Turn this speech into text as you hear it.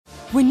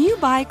When you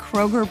buy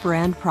Kroger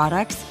brand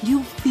products,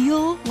 you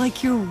feel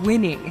like you're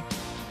winning.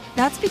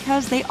 That's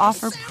because they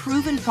offer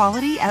proven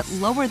quality at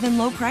lower than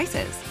low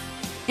prices.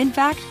 In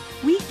fact,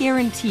 we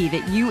guarantee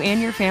that you and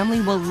your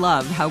family will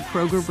love how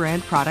Kroger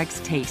brand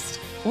products taste,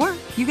 or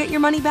you get your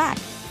money back.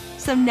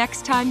 So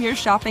next time you're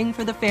shopping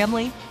for the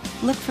family,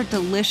 look for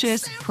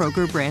delicious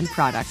Kroger brand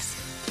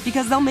products,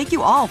 because they'll make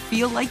you all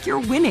feel like you're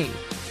winning.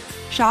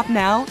 Shop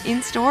now,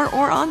 in-store,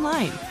 or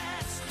online.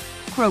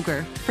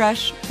 Kroger,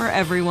 fresh for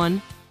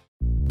everyone.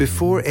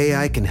 Before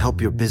AI can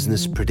help your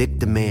business predict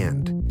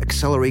demand,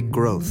 accelerate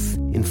growth,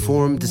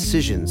 inform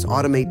decisions,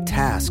 automate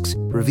tasks,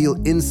 reveal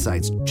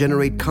insights,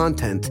 generate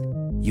content,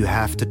 you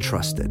have to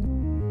trust it.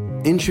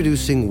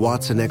 Introducing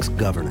watsonx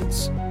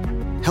Governance,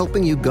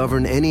 helping you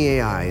govern any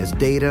AI as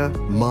data,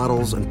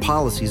 models, and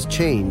policies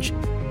change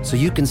so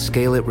you can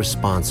scale it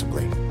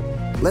responsibly.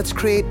 Let's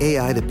create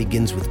AI that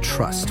begins with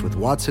trust with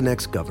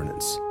watsonx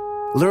Governance.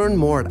 Learn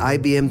more at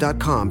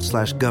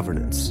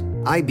ibm.com/governance.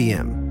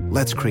 IBM,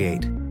 let's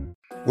create.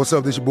 What's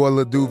up, this your boy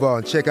Lil Duval,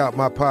 and check out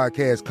my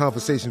podcast,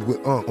 Conversations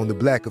with Unc, on the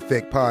Black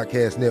Effect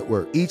Podcast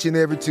Network. Each and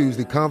every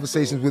Tuesday,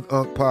 Conversations with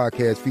Unc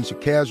podcast feature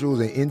casuals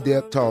and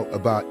in-depth talk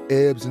about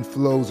ebbs and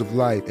flows of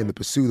life and the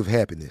pursuit of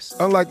happiness.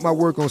 Unlike my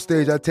work on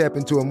stage, I tap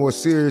into a more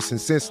serious and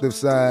sensitive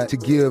side to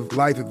give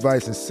life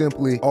advice and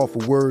simply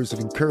offer words of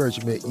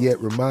encouragement, yet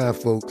remind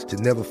folks to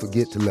never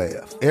forget to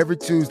laugh. Every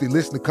Tuesday,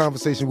 listen to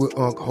Conversations with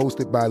Unc,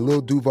 hosted by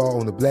Lil Duval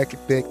on the Black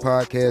Effect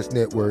Podcast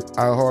Network,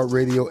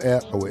 iHeartRadio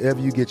app, or wherever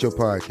you get your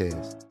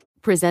podcasts.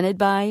 Presented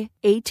by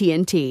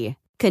AT&T.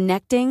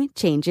 Connecting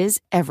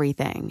changes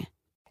everything.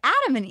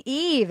 Adam and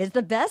Eve is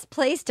the best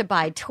place to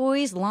buy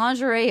toys,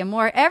 lingerie, and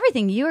more.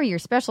 Everything you or your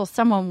special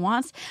someone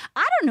wants.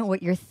 I don't know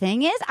what your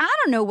thing is. I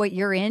don't know what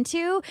you're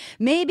into.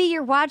 Maybe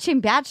you're watching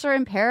Bachelor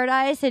in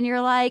Paradise and you're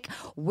like,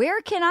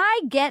 where can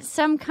I get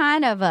some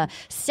kind of a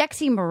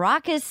sexy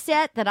maracas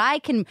set that I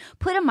can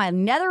put in my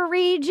nether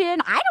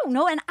region? I don't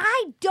know, and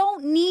I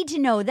don't need to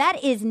know.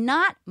 That is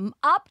not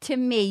up to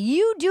me.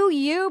 You do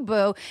you,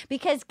 boo.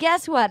 Because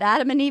guess what?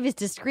 Adam and Eve is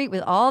discreet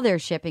with all their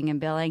shipping and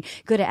billing.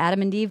 Go to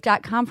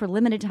adamandeve.com for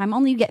limited time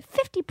only. You get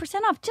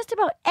 50% off just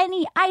about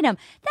any item.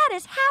 That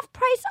is half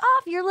price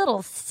off your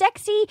little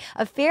sexy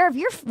affair. If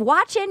you're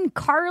watching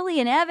Carly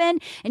and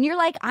Evan and you're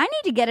like, I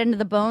need to get into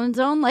the bone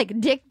zone like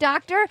Dick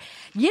Doctor,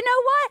 you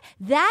know what?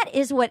 That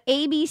is what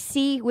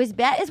ABC was,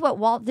 that is what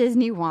Walt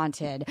Disney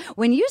wanted.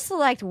 When you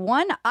select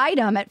one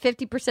item at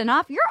 50%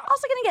 off, you're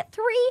also going to get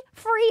 3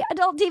 free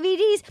adult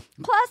DVDs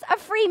plus a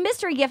free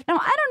mystery gift. Now, I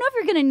don't know if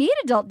you're going to need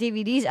adult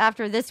DVDs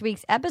after this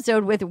week's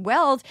episode with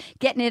Wells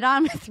getting it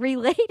on with 3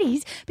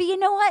 ladies, but you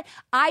know what?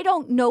 I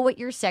don't know what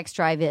your sex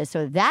drive is,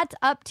 so that's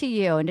up to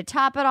you. And to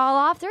top it all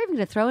off, they're even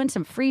going to throw in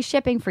some free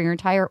shipping for your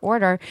entire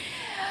order.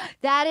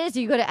 That is,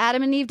 you go to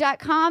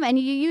adamandeve.com and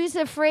you use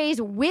the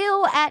phrase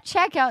will at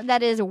checkout.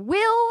 That is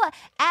will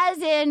as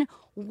in,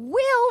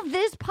 will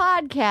this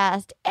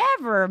podcast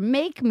ever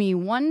make me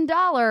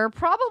 $1?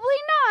 Probably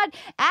not.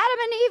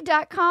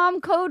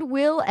 adamandeve.com, code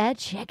will at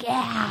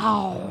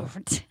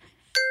checkout.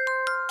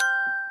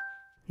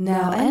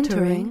 Now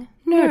entering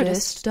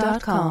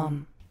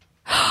Nerdist.com.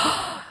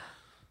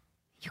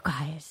 You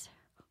guys,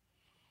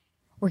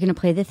 we're going to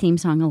play the theme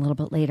song a little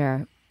bit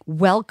later.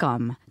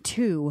 Welcome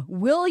to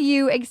Will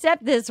You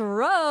Accept This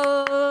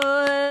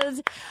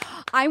Rose?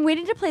 I'm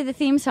waiting to play the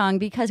theme song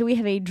because we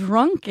have a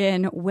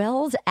drunken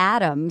Wells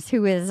Adams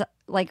who is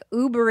like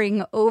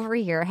Ubering over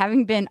here,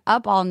 having been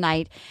up all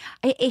night.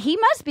 He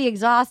must be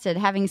exhausted,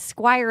 having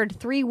squired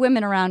 3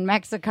 women around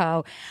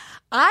Mexico.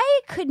 I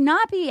could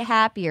not be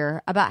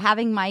happier about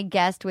having my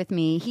guest with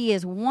me. He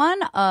is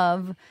one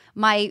of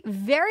my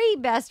very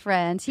best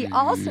friends. He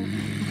also...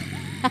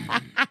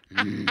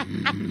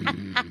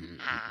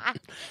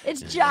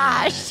 It's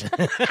Josh.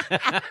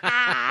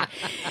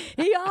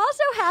 He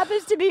also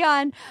happens to be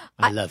on...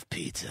 I love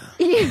pizza.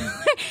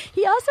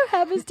 He also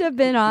happens to have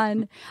been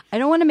on... I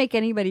don't want to make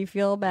anybody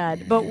feel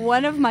bad, but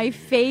one of my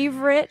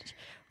favorite...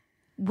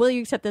 Will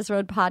You Accept This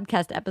Road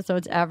podcast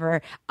episodes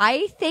ever.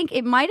 I think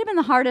it might have been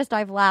the hardest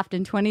I've laughed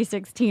in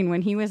 2016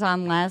 when he was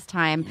on last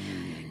time.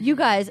 You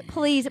guys,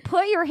 please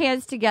put your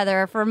hands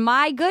together for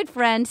my good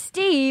friend,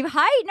 Steve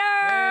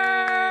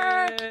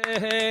Heitner.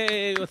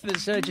 Hey,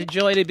 it's such a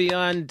joy to be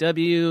on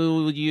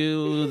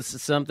WU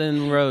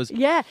something Rose.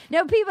 Yeah.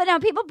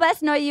 People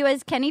best know you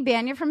as Kenny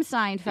Bania from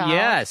Seinfeld.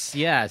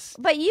 Yes.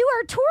 But you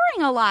are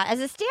touring a lot as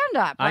a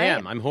stand-up, right? I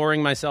am. I'm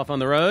whoring myself on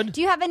the road. Do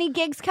you have any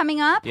gigs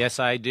coming up? Yes,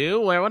 I do.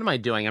 What am I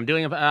doing? I'm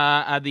doing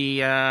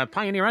the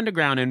Pioneer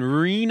Underground in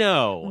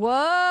Reno,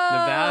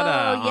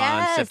 Nevada,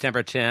 on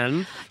September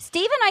 10th.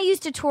 Steve and I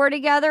used to tour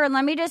together, and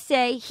let me just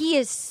say, he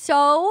is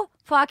so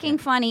fucking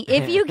funny.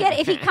 If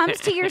he comes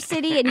to your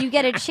city and you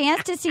get a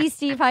chance to see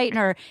Steve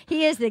Heitner,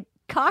 he is the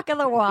cock of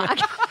the walk.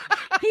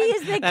 He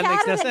is the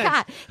cat of the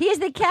cock. He is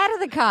the cat of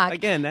the cock.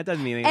 Again, that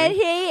doesn't mean anything.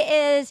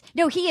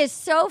 And he is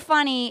so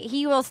funny.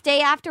 He will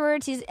stay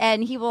afterwards.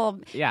 He will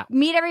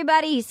meet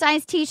everybody. He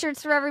signs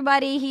T-shirts for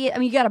everybody.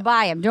 You got to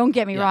buy him. Don't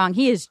get me wrong.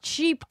 He is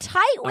cheap,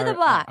 tight with a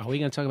buck. Are we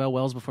going to talk about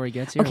Wells before he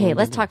gets here? Okay,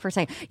 let's talk for a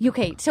second.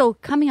 Okay, so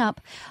coming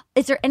up,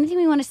 is there anything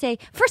we want to say?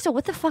 First of all,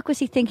 what the fuck was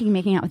he thinking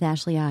making out with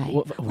Ashley I?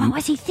 What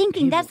was he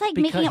thinking? That's like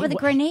making out with a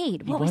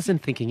grenade. He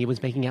wasn't thinking. He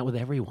was making out with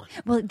everyone.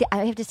 Well,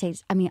 I have to say,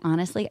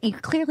 honestly,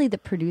 clearly the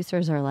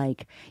producers are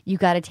like, you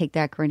got to take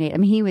that grenade.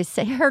 He was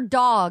her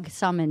dog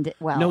summoned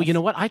Wells. No, you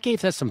know what? I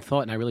gave that some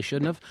thought, and I really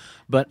shouldn't have.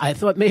 But I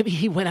thought maybe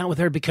he went out with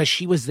her because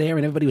she was there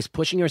and everybody was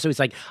pushing her. So he's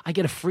like, I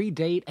get a free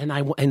date, and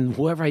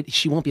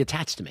she won't be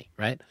attached to me,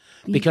 right?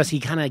 Because he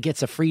kind of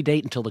gets a free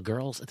date until the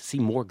girls see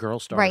more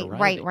girls start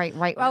arriving.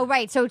 Right. Oh,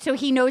 right. So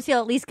he knows he'll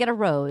at least get a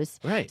rose.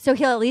 Right. So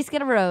he'll at least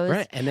get a rose.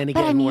 Right. And then he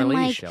gets more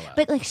ladies show up.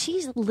 But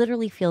she's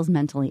literally feels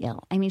mentally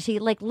ill. She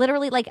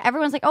literally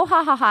everyone's like, oh,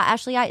 ha ha ha,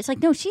 Ashley I. It's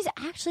like, no, she's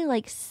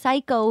actually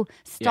psycho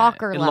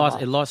stalker level.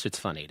 It lost its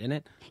funny, didn't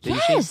it?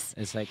 Yes.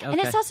 It's like, okay,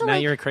 and it's also now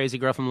you're a crazy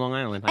girl from Long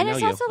Island. I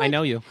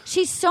know you.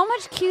 She's so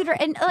much cuter,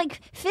 and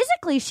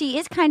physically, she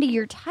is kind of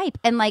your type.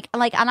 And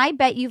and I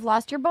bet you've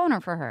lost your boner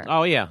for her.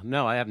 Oh yeah,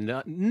 no, I have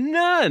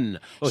none.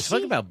 Oh,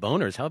 talk about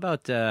boners. How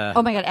about?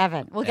 Oh my God,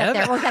 Evan. We'll get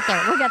there.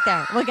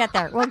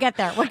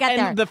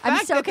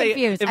 I'm so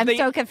confused.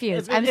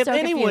 If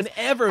anyone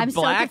ever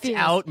blacked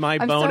out my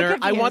boner,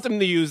 I want them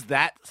to use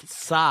that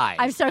size.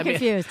 I'm so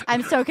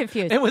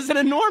confused. It was an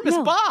enormous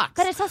box.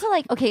 But it's also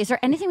okay. Is there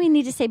anything we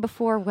need to say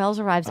before Wells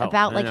arrives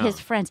about his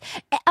friends?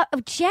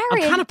 Jared,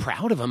 I'm kind of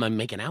proud of him. I'm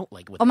making out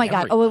with. Oh my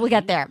God! Oh, we'll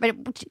get there.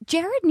 But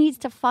Jared needs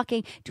to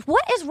fucking.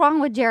 What is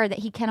wrong with Jared that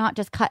he cannot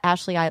just cut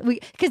Ashley out?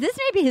 Because this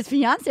may be his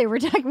fiance. We're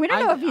talking. We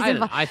don't know if he's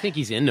involved. I think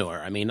he's into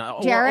her.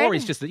 Jared? Or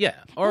he's just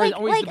or he's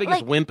the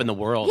biggest wimp in the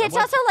world. Yeah, it's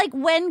also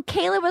when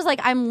Kayla was like,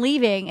 "I'm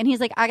leaving," and he's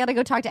like, "I got to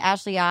go talk to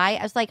Ashley I."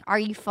 I was like, "Are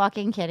you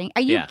fucking kidding?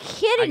 Are you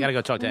kidding?" I got to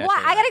go talk to Ashley.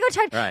 I got to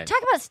go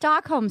talk about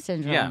Stockholm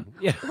syndrome.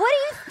 Yeah. What are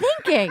you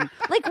thinking?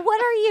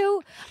 What are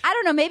you? I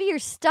don't know. Maybe you're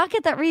stuck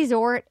at that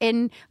resort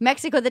in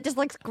Mexico that just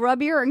looks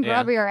grubbier and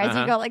grubbier as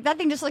you go. That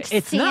thing just looks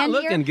It's sandier. not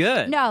looking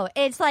good. No,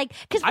 it's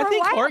because I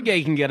think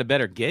Jorge can get a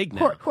better gig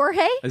now.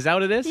 Jorge? Is that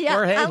what it is? Yeah,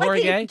 Jorge?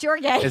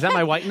 Jorge. Is that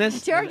my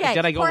whiteness? Jorge.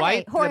 Did I go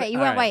white? Jorge, you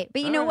went white.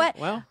 But you know what?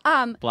 Well,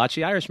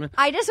 blotchy Irishman.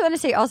 I just want to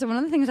say also one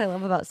of the things I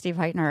love about Steve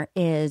Heitner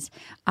is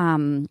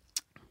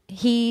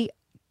he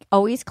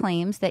always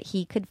claims that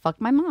he could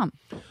fuck my mom.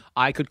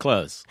 I could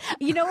close.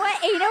 You know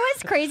what? You know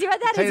what's crazy about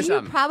that is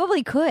you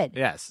probably could.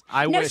 Yes,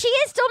 No, she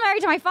is still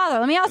married to my father.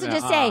 Let me also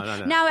just say,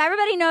 now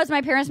everybody knows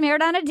my parents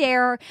married on a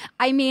dare.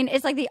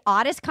 It's like the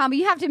oddest combo.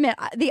 You have to admit,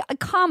 the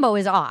combo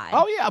is odd.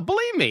 Oh yeah,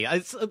 believe me,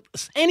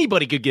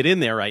 anybody could get in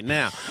there right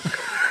now.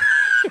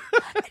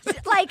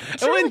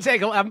 It wouldn't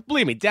take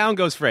believe me, down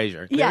goes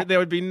Frazier. Yeah. There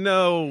would be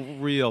no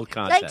real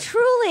contact.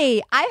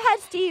 Truly, I've had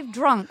Steve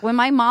drunk when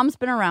my mom's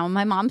been around, when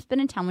my mom's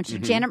been in town, when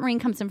Janet Marine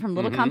comes in from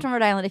Little Compton,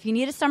 Rhode Island. If you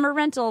need a summer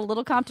rental,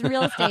 Little Compton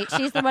Real Estate,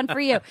 she's the one for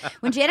you.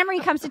 When Janet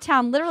Marine comes to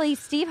town, literally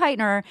Steve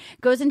Heitner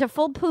goes into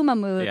full Puma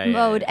mode,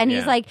 and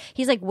he's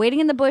like waiting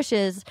in the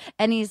bushes,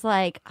 and he's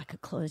like, I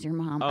could close your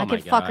mom. I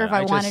could fuck her if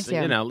I wanted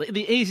to.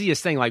 The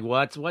easiest thing,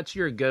 what's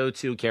your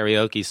go-to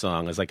karaoke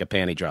song is like a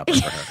panty dropper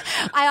for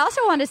her. I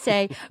also want to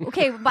say,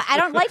 okay, but I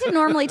don't like to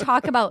normally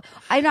talk about.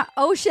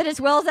 Oh shit! It's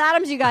Wells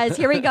Adams, you guys.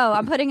 Here we go.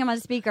 I'm putting him on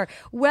speaker.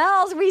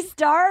 Wells, we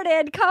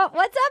started.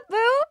 What's up, boo?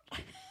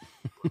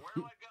 Where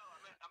do I go?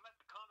 I'm at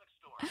the comic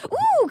store.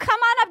 Ooh, come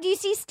on up. Do you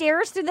see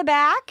stairs through the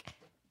back?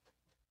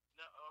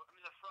 No, I'm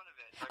in the front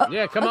of it.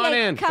 Yeah, come on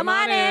in. Come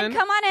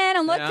on in,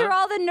 and look through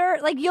all the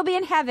nerd. You'll be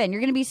in heaven.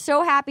 You're gonna be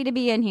so happy to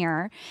be in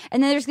here.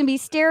 And then there's gonna be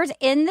stairs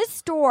in the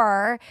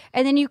store,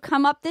 and then you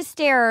come up the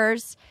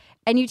stairs.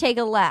 And you take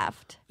a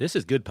left. This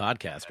is good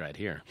podcast right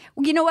here.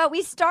 You know what?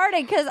 We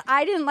started because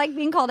I didn't like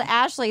being called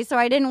Ashley, so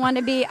I didn't want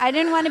to be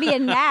a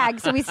nag.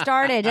 So we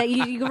started.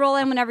 You can roll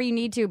in whenever you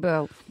need to,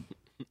 boo.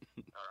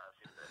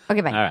 Okay,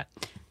 bye. All right.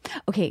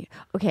 Okay.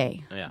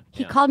 Yeah.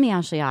 He called me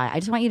Ashley I. I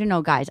just want you to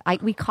know, guys. I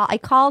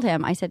called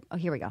him. I said, "Oh,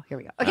 here we go.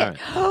 Okay.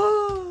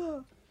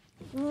 Right.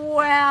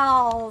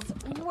 Wells.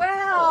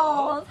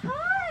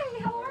 Hi.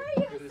 How are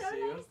you? So nice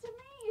to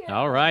meet you.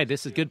 All right.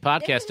 This is good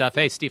podcast stuff.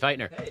 Hey, Steve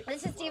Heitner.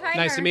 This is Steve Heitner.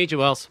 Nice to meet you,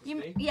 Wells.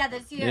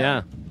 That's you.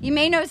 Yeah. You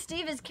may know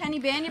Steve as Kenny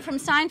Bania from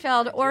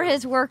Seinfeld or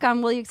his work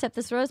on Will You Accept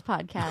This Rose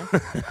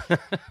podcast.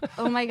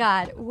 Oh, my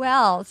God.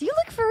 Wells, you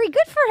look very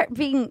good for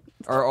being...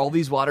 Are all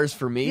these waters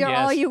for me?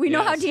 We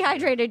know how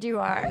dehydrated you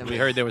are. We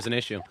heard there was an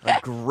issue.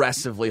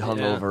 Aggressively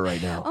hungover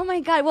right now. Oh,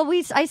 my God. Well,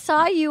 I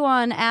saw you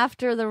on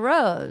After the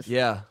Rose.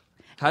 Yeah.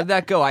 How did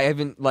that go? I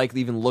haven't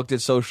even looked at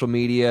social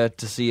media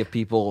to see if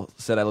people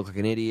said I look like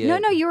an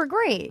idiot. No, you were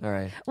great. All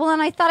right. Well,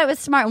 and I thought it was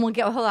smart. And we'll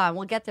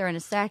get there in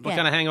a second. What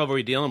kind of hangover are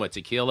we dealing with?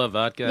 Tequila,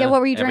 vodka? Yeah,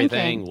 what were you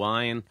everything, drinking?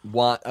 Wine.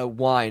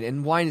 Wine.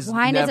 And wine is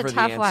never a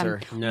tough the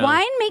answer. one. No.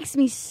 Wine makes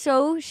me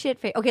so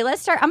shit-faced. Okay,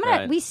 let's start.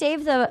 We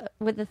saved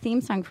the theme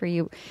song for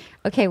you.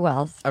 Okay,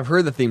 Wells. I've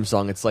heard the theme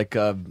song. It's like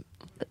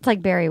It's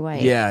like Barry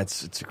White. Yeah,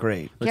 it's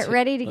great. Get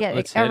ready to get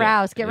let's hit it.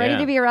 aroused. Get ready Yeah.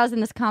 to be aroused in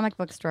this comic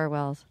book store,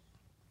 Wells.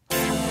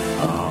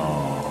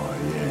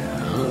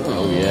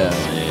 Oh yeah.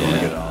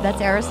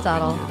 That's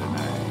Aristotle.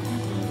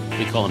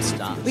 We call him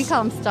Stas. We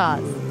call him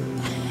Stas.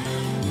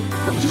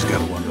 Just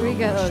gotta wonder. We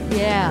go,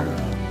 yeah.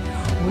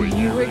 Will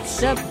you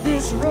accept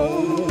this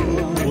role?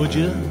 Would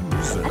you?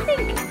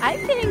 I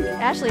think,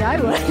 Ashley, I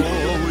would.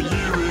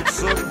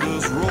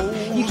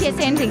 You can't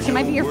say anything. She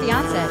might be your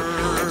fiance.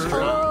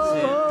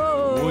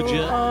 Would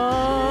you?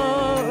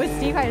 Oh, with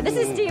Steve Hyder. This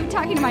is Steve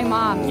talking to my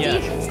mom.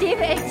 Yes. Steve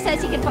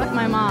says he can fuck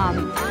my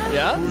mom.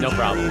 Yeah. No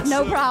problem.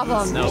 No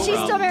problem. No She's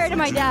problem. still married to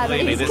my dad. But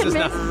Believe me, he's this is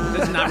not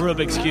convinced-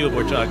 Rubik's Cube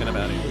we're talking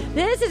about here.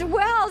 This is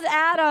Wells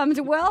Adams.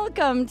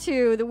 Welcome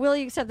to the Will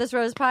You Accept This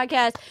Rose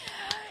podcast.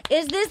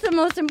 Is this the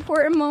most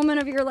important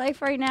moment of your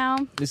life right now?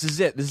 This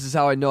is it. This is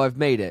how I know I've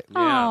made it.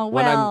 Oh,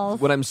 When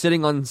Wells. I'm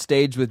sitting on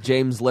stage with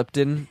James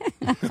Lipton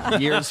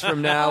years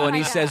from now, and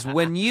he says,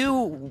 "When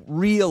you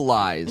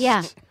realized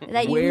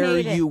that you where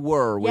made it." you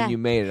were when Yeah. you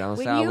made it," I was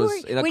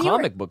in a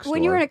comic book store.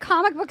 When you were in a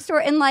comic book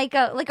store in like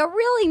a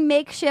really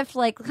makeshift,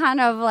 like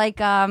kind of like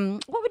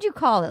what would you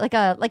call it?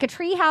 Like a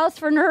tree house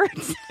for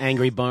nerds,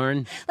 Angry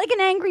Barn. like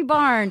an angry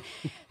barn.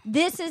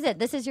 This is it.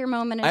 This is your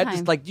moment in I time.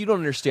 just like you don't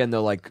understand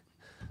though, like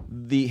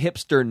the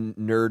hipster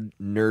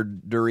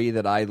nerdery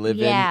that I live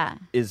Yeah. in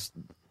is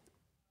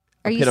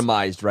Are you?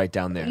 epitomized right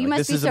down there. You Like, must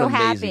this be is so an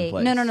amazing happy.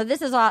 place. No.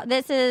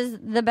 This is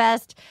the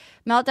best.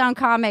 Meltdown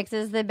Comics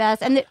is the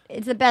best, and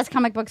it's the best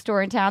comic book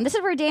store in town. This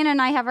is where Dana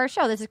and I have our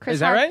show. This is Chris. Is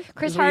that right?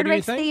 Chris Is that where you do your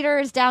Hardwick's thing? theater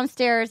is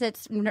downstairs.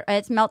 It's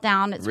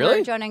Meltdown. It's Really?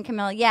 where Jonah and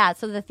Camilla. Yeah,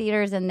 so the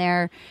theater's in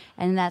there,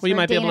 and that's Well, you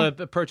where might be Dana, able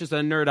to purchase a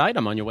nerd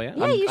item on your way out.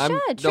 Yeah, you I'm-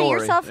 should don't treat worry.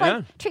 yourself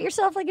Yeah. treat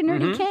yourself like a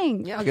nerdy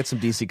king. Yeah, I'll get some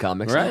DC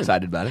comics. Right. I'm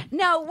excited about it.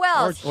 No,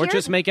 Wells. Or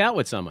just make out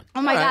with someone.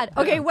 Oh my All right.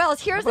 God. Okay,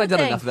 Wells. Here's But I've the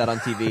done thing. enough of that on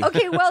TV.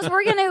 Okay, Wells,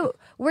 we're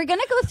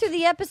gonna go through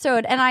the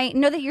episode, and I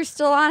know that you're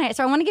still on it,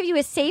 so I want to give you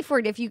a safe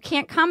word if you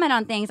can't comment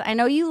on things. I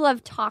know you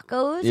love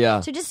tacos, Yeah.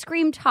 so just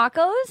scream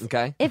tacos.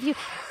 Okay. If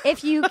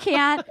you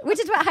can't,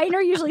 which is what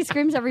Heiner usually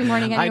screams every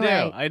morning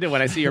anyway. I do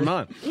when I see your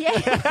mom.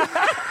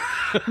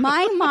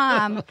 My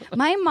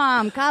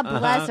mom, God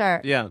bless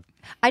her. Yeah.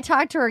 I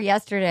talked to her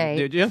yesterday.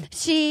 Did you?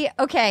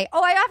 Okay.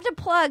 Oh, I have to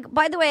plug.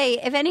 By the way,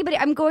 if anybody,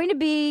 I'm going to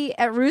be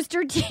at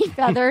Rooster Teeth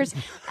Feathers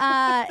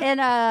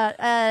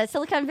in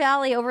Silicon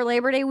Valley over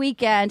Labor Day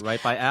weekend.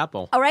 Right by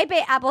Apple. Oh, right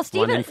by Apple.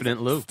 Steve and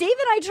infinite loop. Steve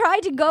and I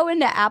tried to go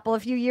into Apple a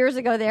few years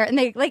ago there, and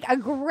they like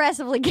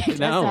aggressively kicked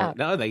us out.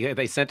 No,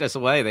 they sent us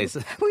away. They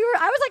said, I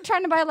was like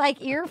trying to buy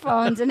like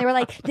earphones, and they were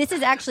like, "This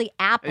is actually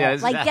Apple. Yeah, this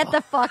is like, get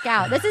the fuck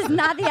out. This is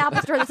not the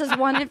Apple Store. This is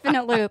one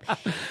infinite loop."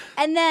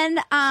 And then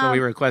so we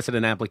requested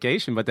an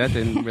application, but that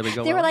didn't really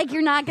go they were well. like,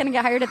 "You're not going to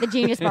get hired at the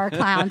Genius Bar,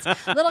 clowns.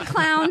 Little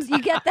clowns, you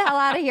get the hell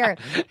out of here."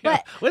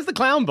 But Where's the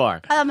clown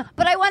bar?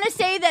 but I want to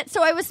say that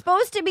so I was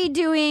supposed to be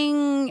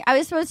doing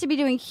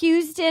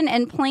Houston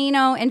and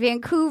Plano and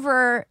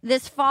Vancouver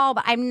this fall,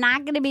 but I'm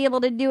not going to be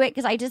able to do it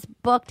because I just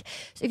booked.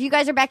 So if you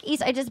guys are back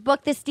east, I just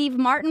booked the Steve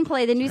Martin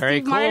play, the new Very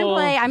Steve Martin cool.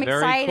 play. I'm Very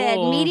excited.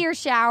 cool. Meteor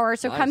Shower,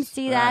 so come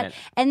see that. Right.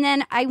 And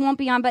then I won't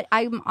be on, but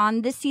I'm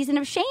on this season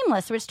of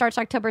Shameless, which starts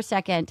October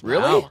 2nd.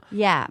 Really? Wow.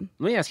 Yeah.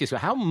 Let me ask you, so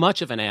how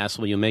much of an ass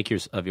will you make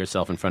of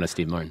yourself in front of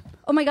Steve Martin?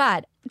 Oh my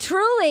God.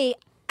 Truly.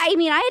 I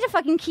mean, I had to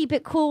fucking keep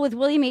it cool with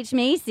William H.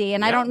 Macy,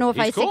 and I Yeah, don't know if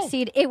he's I cool.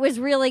 succeed. It was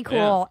really cool.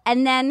 Yeah.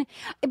 And then,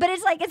 but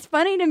it's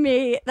funny to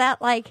me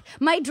that like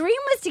my dream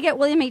was to get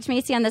William H.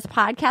 Macy on this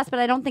podcast, but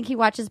I don't think he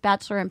watches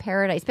Bachelor in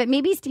Paradise. But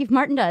maybe Steve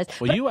Martin does.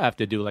 Well, you have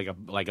to do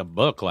like a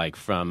book, like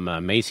from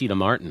Macy to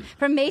Martin,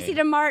 From Macy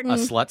to Martin. a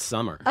slut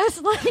summer.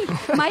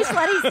 My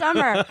slutty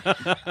summer.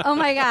 Oh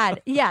my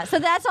God. Yeah. So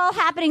that's all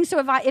happening. So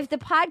if the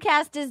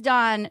podcast is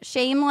done,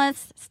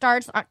 Shameless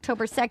starts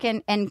October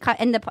 2nd and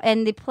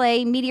the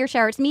play Meteor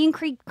Shower. It's me and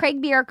Craig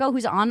Bierko,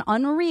 who's on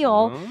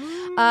Unreal.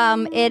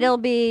 It'll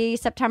be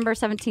September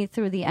 17th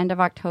through the end of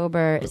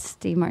October. It's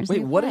Steve Martin's Wait,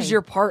 new what play. is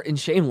your part in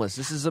Shameless?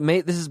 This is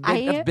amazing. This is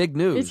big. That's big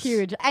news. It's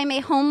huge. I'm a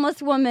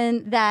homeless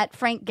woman that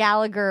Frank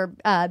Gallagher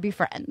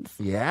befriends.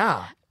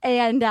 Yeah.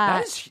 And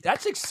That's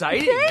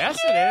exciting. Yes,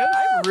 it is.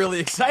 I'm really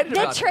excited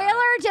the about trailer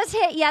just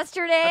hit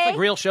yesterday. That's like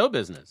real show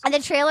business. And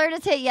the trailer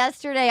just hit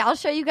yesterday. I'll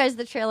show you guys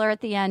the trailer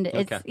at the end.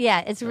 It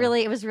was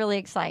really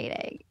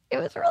exciting. It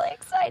was really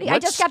exciting. I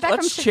just got back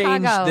from Chicago.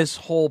 Let's change this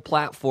whole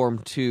platform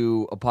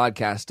to a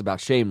podcast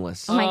about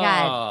Shameless. Oh my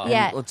God. And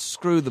Yeah. let's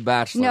screw the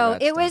Bachelor. No,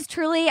 it was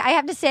truly, I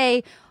have to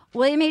say,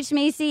 William H.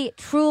 Macy,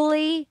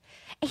 truly,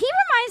 he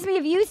reminds me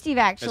of you, Steve,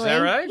 actually. Is that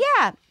right?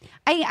 Yeah.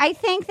 I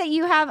think that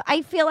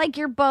I feel like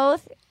you're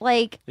both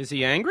like, Is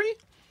he angry?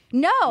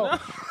 no.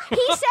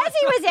 He says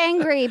he was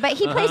angry, but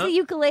he plays the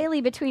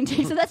ukulele between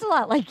takes, so that's a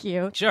lot like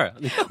you. Sure.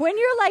 When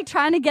you're like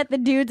trying to get the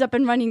dudes up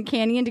and running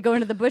Canyon to go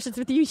into the bushes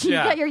with you, you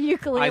got your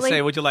ukulele. I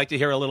say, would you like to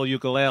hear a little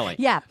ukulele?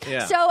 Yeah.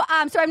 Yeah. So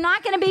I'm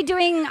not going to be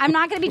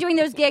doing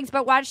those gigs,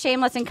 but watch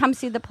Shameless and come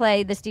see the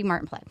play, the Steve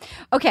Martin play.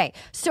 Okay.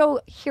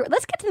 So here,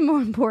 let's get to the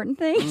more important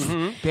things.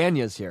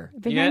 Banya's here.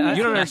 Yeah,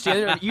 You don't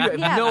understand. You have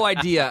Yeah. no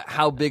idea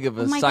how big of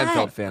a Oh my Seinfeld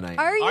God. fan I am.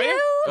 Are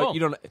you? Cool. You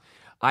don't.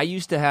 I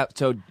used to have.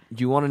 So, do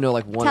you want to know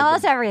like one? Tell of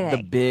us the,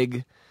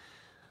 everything.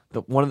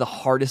 One of the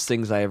hardest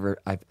things I've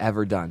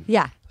ever done.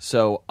 Yeah.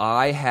 So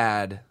I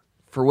had,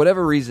 for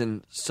whatever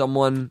reason,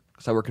 someone.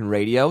 Because I work in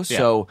radio,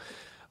 so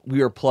we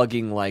were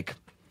plugging like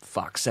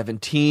Fox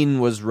 17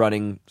 was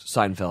running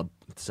Seinfeld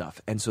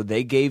stuff, and so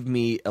they gave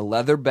me a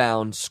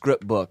leather-bound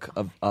script book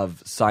of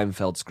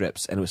Seinfeld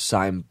scripts, and it was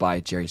signed by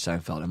Jerry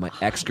Seinfeld. And my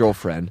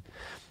ex-girlfriend,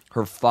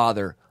 her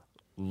father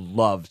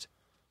loved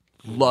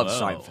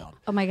Seinfeld.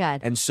 Oh my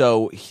God. And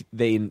so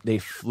they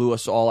flew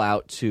us all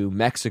out to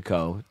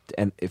Mexico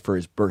and for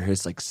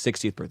his like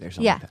 60th birthday or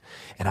something like that.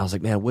 And I was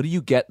like, man, what do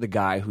you get the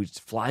guy who's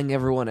flying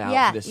everyone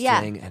out for this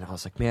thing? And I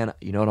was like, man,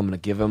 you know what I'm going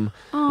to give him?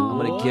 I'm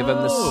going to give him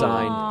the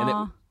signed. And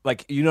it,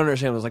 like, you don't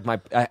understand. It was like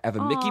I have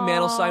a Mickey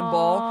Mantle signed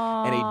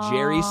ball and a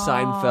Jerry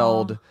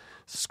Seinfeld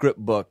script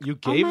book. You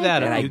gave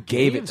that, and I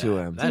gave it to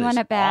him. Do you want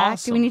it back?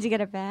 Awesome. Do we need to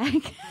get it back?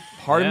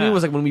 Part of me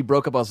was like, when we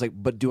broke up, I was like,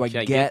 but do I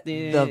get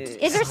the?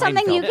 Is there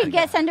something you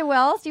could send to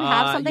Wells? Do you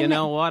have something? You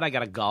know what? I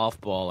got a golf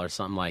ball or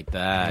something like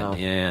that. No.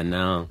 Yeah,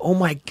 no. Oh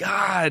my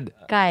God,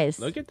 guys!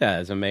 Look at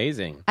that. It's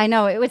amazing. I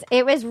know it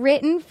was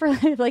written for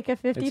like a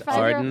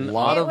 55-year-old.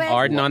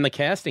 Arden on the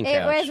casting couch.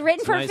 It was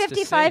written for a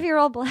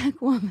 55-year-old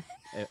black woman.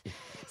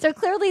 So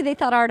clearly they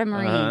thought Arda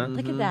Marie.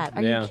 Look at that.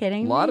 Are you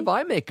kidding me? A lot of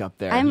eye makeup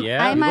there.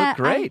 You look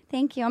great.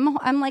 Thank you.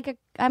 I'm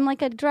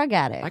like a drug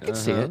addict. I can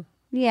see it.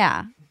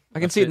 Yeah. I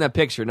can see it in that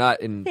picture,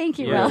 not in Thank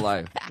you, real Ralph.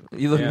 life.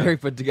 You look very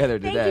put together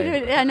today.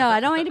 Thank you. No, I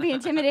don't want you to be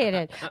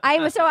intimidated. I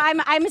was up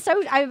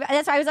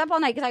all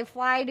night because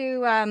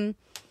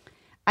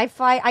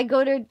I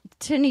go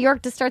to New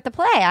York to start the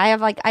play. I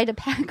had to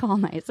pack all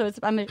night, so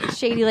I'm a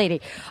shady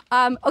lady.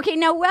 Okay,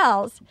 now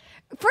Wells.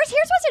 First,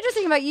 here's what's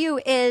interesting about you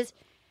is.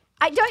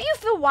 Don't you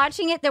feel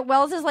watching it that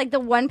Wells is like the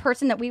one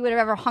person that we would have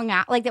ever hung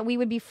out, like that we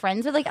would be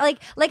friends with? Like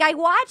I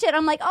watch it,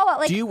 I'm like, oh,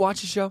 like. Do you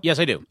watch the show? Yes,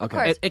 I do.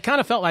 Okay. It kind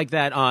of felt like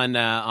that on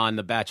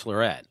The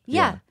Bachelorette.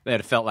 Yeah.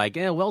 It felt like,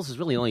 Wells is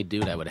really the only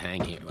dude I would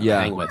hang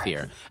with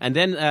here. And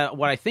then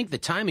what I think the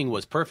timing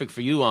was perfect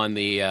for you on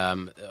the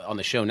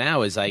show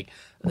now is like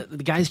the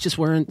guys just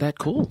weren't that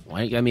cool.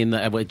 Like, I mean,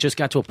 it just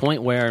got to a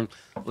point where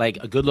like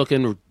a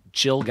good-looking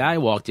chill guy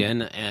walked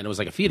in, and it was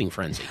like a feeding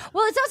frenzy.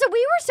 Well, it's also,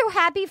 we were so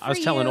happy for you. I was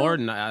telling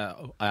Orden,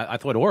 I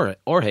thought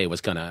Jorge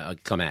was going to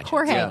come at you.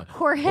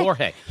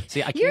 Jorge.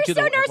 See, I can't You're do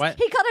so the nervous. what?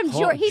 He called him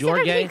Jorge.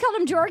 He called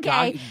him Jorge.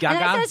 Gaga? And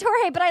I says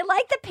Jorge, but I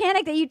like the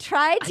panic that you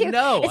tried to. I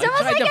know. It's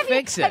almost I tried like to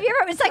fix it. Have you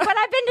ever, it's like when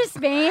I've been to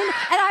Spain, and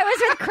I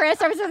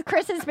was with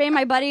Chris in Spain,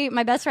 my buddy,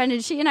 my best friend,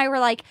 and she and I were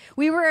like,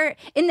 we were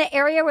in the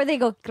area where they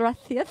go,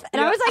 gracias.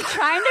 And I was like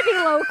trying to be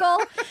local.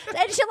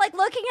 And she like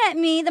looking at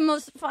me, the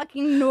most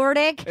fucking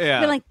Nordic. Yeah.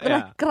 Being like,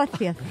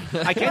 gracias.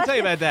 I can't tell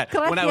you about that.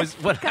 When I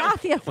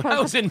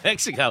was in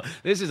Mexico,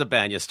 this is a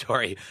Banya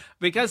story.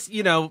 Because,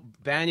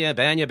 Banya.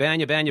 Hey,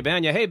 Banya,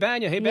 hey,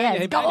 Banya.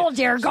 Hey, gold,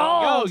 dear,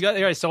 gold.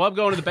 So I'm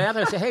going to the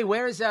bathroom. I say, hey,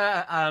 where's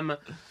the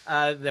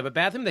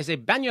bathroom? They say,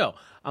 Banyo.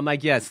 I'm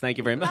like, yes, thank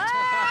you very much.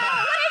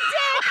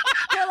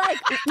 They're like,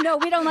 no,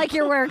 we don't like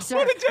your work, sir.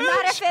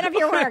 Not a fan of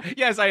your work.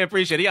 Yes, I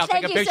appreciate it. Yeah, I'll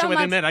Thank take a you picture so with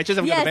much. him then. I just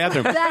have to go to the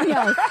bathroom.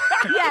 Daniel.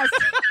 Yes.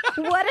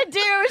 What a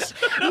douche.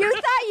 You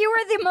thought you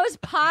were the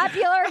most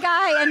popular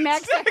guy in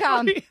Mexico.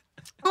 Exactly.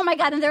 Oh my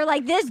God. And they're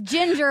like, this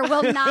ginger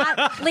will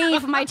not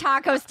leave my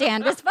taco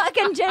stand. This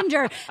fucking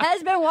ginger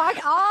has been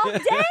walking all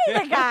day,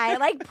 the guy.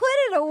 Like, put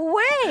it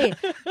away.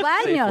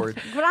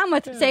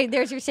 Baños. Say,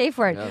 there's your safe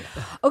word. Yeah.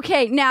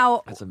 Okay,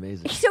 now. That's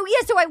amazing. So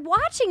I'm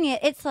watching it.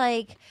 It's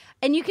like,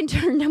 and you can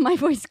turn down my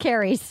voice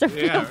carries. So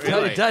feel free.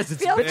 Really. It does.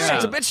 It's a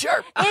bit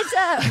sharp. It's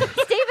Steve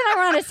and I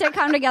were on a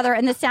sitcom together,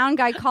 and the sound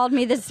guy called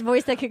me this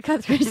voice that could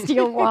cut through a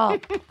steel wall.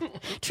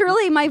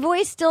 Truly, my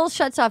voice still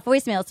shuts off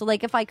voicemail. So,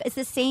 like, it's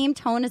the same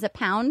tone as a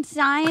pound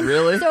sign.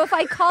 Really? So if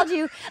I called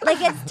you, like,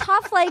 it's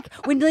tough, like,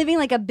 when living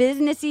like a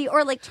businessy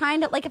or like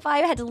trying to, like, if I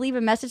had to leave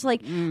a message,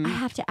 like, I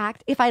have to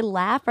act. If I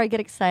laugh or I get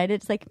excited,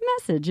 it's like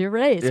message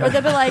erased, or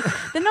they'll be like,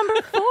 the number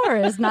 4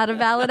 is not a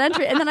valid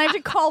entry, and then I have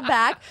to call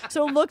back,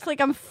 so it looks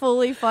like I'm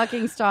fully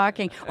fucking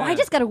stalking. Oh, I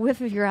just got a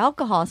whiff of your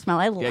alcohol smell.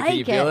 I like can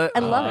you feel it? I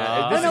love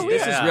it.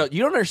 This is real.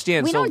 You don't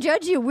understand. We don't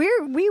judge you.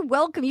 We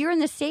welcome. You're in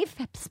the safe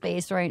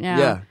space right now.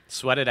 Yeah.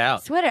 Sweat it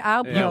out. Sweat it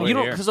out. Yeah, bro. You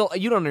don't, because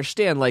you don't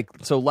understand. Like,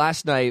 so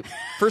last night,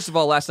 first of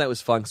all, last night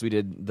was fun because we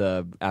did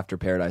the After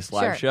Paradise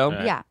live show.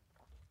 Yeah.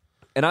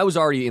 And I was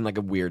already in like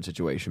a weird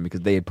situation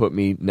because they had put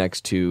me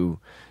next to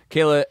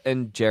Kayla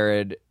and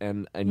Jared,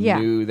 and I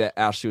knew that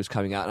Ashley was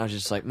coming out, and I was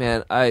just like,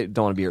 man, I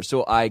don't want to be here.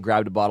 So I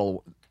grabbed a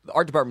bottle. The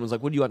art department was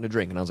like, what do you want to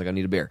drink? And I was like, I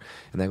need a beer.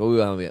 And they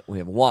go, we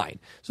have wine.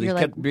 So they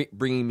kept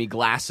bringing me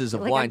glasses of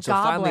like wine. a So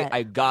finally goblet.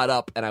 I got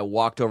up and I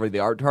walked over to the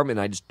art department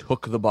and I just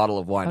took the bottle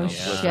of wine. I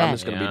was like, I'm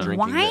just going to be drinking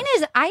Wine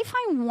this. is I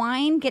find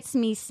wine gets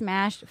me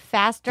smashed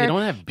faster. They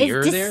don't have beer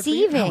it's there for you?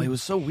 deceiving. No, it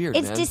was so weird,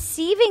 It's man.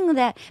 deceiving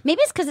that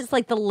maybe it's because it's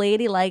like the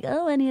lady, like,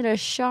 oh, I need a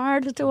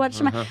shard to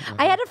watch my.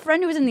 I had a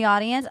friend who was in the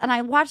audience, and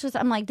I watched this.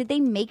 I'm like, did they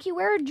make you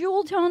wear a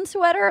jewel tone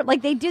sweater?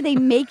 Like they do. They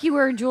make you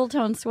wear a jewel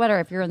tone sweater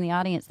if you're in the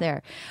audience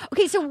there.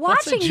 Okay, so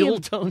What's a watching jewel you,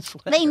 tone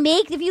sweater? they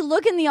make if you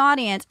look in the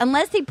audience,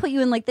 unless they put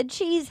you in like the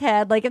cheese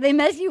head, like if they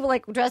mess you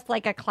like dressed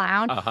like a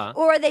clown,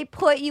 or they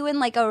put you in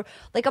like a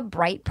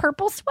bright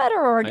purple sweater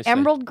or an I see.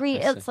 emerald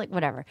green. It's like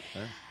whatever.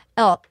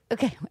 Oh,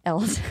 okay,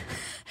 Els.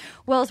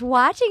 Well, it's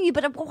watching you,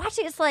 but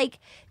watching it's like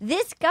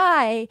this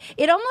guy.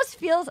 It almost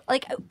feels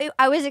like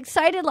I was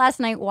excited last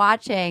night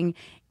watching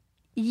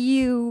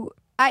you.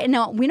 I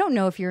know we don't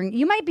know if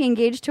you might be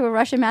engaged to a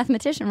Russian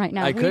mathematician right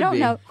now. I We could don't be.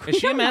 know. Is We she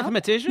a don't know.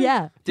 mathematician?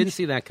 Yeah. Didn't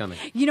see that coming.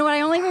 You know what?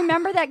 I only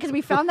remember that because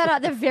we found that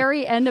out at the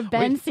very end of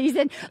Ben's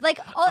season. Like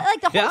the whole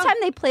Yeah. time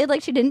they played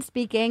like she didn't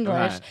speak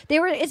English. Right. They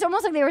were. It's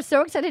almost like they were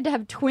so excited to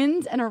have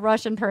twins and a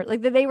Russian person.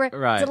 Like they were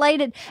Right.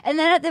 delighted. And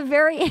then at the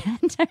very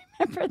end, I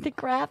remember the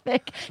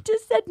graphic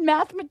just said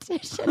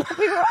mathematician.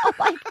 We were all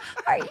like,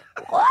 "Are you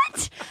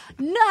what?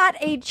 Not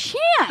a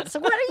chance!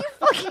 What are you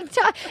fucking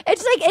talking?"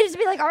 It's like it'd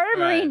be like Arthur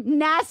Right. Marine,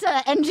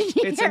 NASA engineer.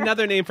 It's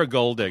another name for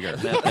gold digger,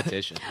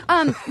 mathematician.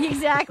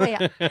 Exactly.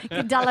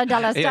 Dollar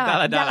star.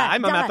 Yeah, dollar.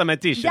 I'm a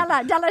mathematician.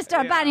 Dollar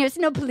star banners.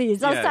 No,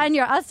 please. I'll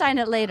Yes. sign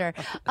it later.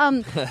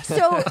 But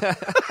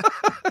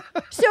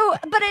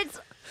it's.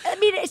 I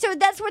mean, so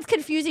that's what's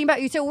confusing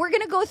about you. So we're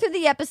going to go through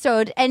the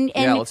episode and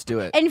Yeah, let's do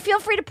it. And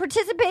feel free to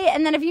participate.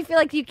 And then if you feel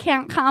like you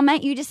can't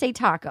comment, you just say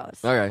tacos.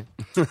 Okay.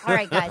 All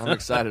right, guys. I'm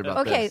excited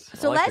about Okay, this. I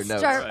so like let's your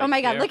notes. start. Oh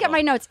my God, look at Careful.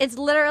 my notes. It's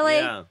literally.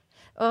 Yeah.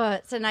 Oh,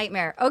 it's a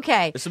nightmare.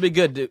 Okay. This will be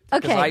good, dude. Okay.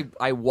 Because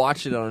I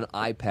watched it on an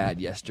iPad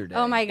yesterday.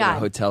 Oh, my In God. a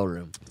hotel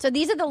room. So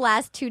these are the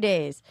last 2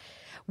 days.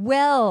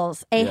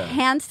 Wells, a Yeah.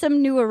 handsome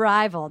new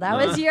arrival. That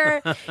was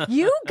your.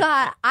 You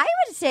got. I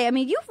would say. I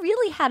mean, you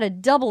really had a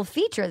double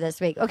feature this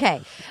week.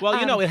 Okay. Well,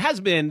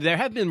 there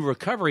have been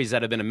recoveries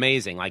that have been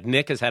amazing. Like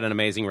Nick has had an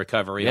amazing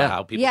recovery Yeah. of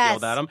how people Yes. feel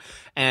about him.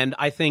 And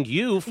I think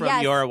you, from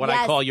Yes, your, what I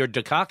yes. call your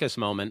Dukakis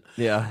moment,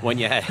 Yeah. when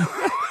you had...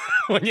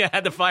 When you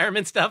had the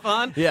fireman stuff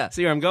on, Yeah.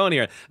 See where I'm going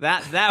here.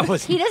 That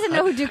was He doesn't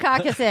know who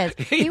Dukakis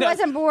is. He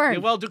wasn't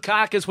born. Well,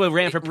 Dukakis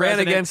ran for Ran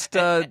president. against,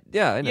 I know.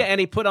 Yeah, and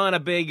he put on a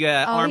big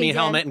army he did?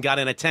 helmet and got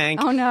in a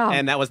tank. Oh, no.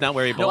 And that was not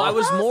where he No, belonged.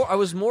 I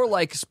was more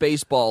like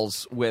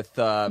Spaceballs with.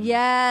 Yes.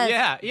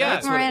 Yeah,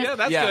 That's what- Moranis.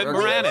 that's Yeah, good. or-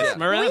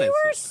 Moranis. We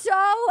were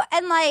so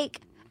and like.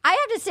 I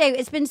have to say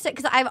it's been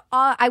because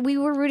we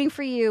were rooting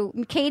for you,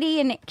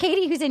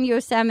 Katie, who's in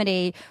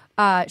Yosemite.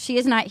 She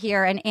is not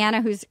here, and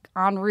Anna, who's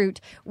en route.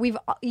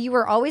 You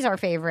were always our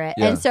favorite,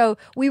 Yeah. and so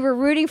we were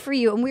rooting for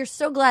you, and we're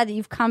so glad that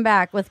you've come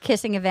back with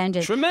Kissing a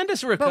Vengeance.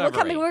 Tremendous But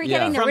recovery. we're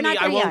getting there. From We're not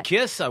the I there won't yet.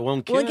 kiss. I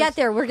won't kiss. We'll get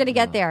there. We're going to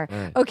get there.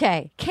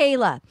 Okay,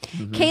 Kayla.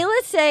 Mm-hmm.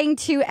 Kayla's saying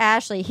to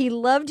Ashley, he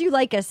loved you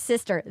like a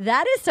sister.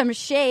 That is some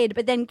shade,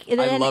 but then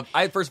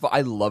First of all,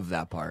 I love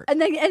that part.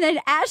 and then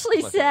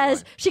Ashley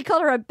says she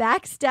called her a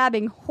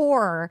backstabbing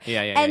whore.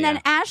 And then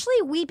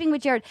Ashley weeping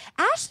with Jared.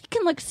 Ashley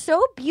can look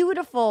so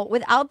beautiful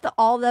without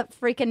all the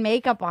freaking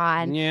makeup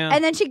on. Yeah.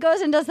 And then she goes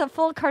and does the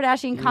full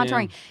Kardashian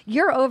contouring.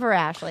 You're over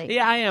Ashley.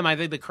 Yeah, I am. I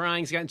think the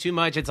crying's gotten too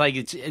much. It's like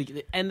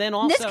and then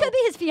also This could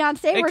be his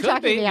fiance It we're could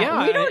talking be, about.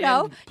 yeah, We don't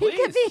know. and He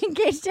could be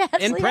engaged to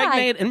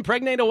Ashley.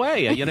 impregnate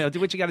away. Do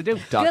what you got to do.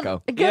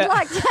 Taco. Good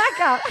luck,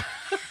 Taco.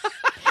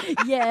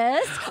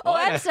 Yes. Oh,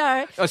 I'm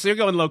sorry. Oh, so you're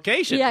going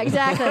location? Yeah,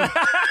 exactly.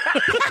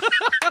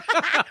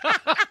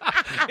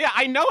 Yeah,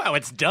 I know how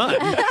it's done.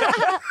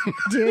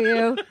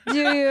 Do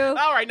you?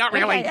 All right, not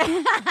really.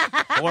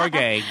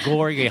 Okay.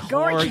 Jorge.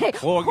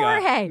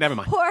 Never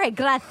mind. Jorge,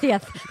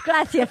 gracias,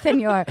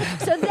 senor.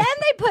 So then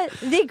they put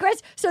the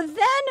grace. So then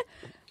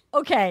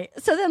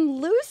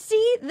Lucy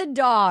the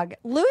dog.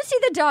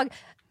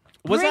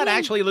 Was that bringing-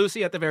 actually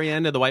Lucy at the very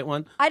end of the white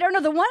one? I don't know,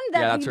 the one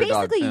that Yeah, that's her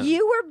dog. basically Yeah.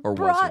 you were Or was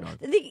her brought dog.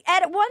 the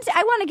edit once.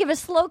 I want to give a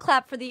slow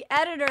clap for the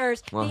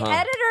editors, the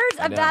editors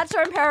of know.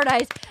 Bachelor in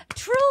Paradise.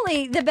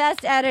 Truly the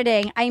best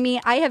editing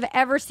I have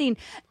ever seen,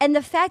 and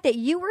the fact that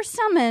you were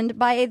summoned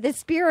by the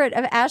spirit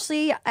of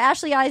Ashley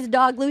I's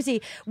dog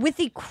Lucy with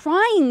the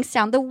crying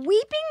sound, the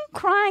weeping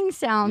crying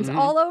sounds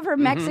all over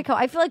Mexico.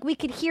 I feel like we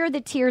could hear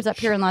the tears up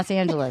here in Los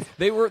Angeles.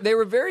 They were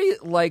very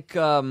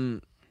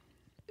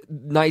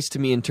nice to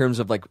me in terms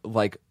of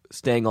like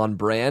staying on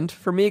brand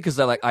for me because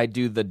I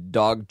do the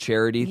dog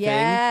charity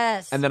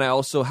Yes. thing, and then I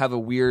also have a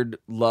weird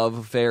love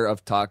affair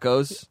of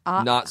tacos.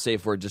 Not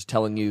safe word, just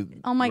telling you.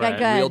 Oh my God, Right.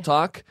 good. Real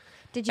talk.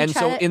 Did you And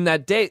try so it? in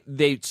that day,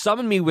 they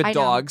summoned me with I know,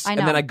 dogs, I and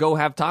then know. I go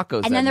have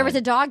tacos. And then there was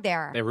a dog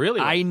there. They really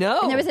were. I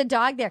know. And there was a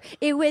dog there.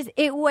 It was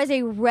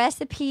a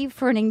recipe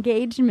for an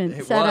engagement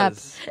It setup,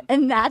 was.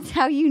 and that's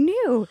how you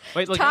knew.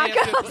 Wait, look,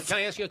 Tacos. can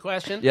I ask you a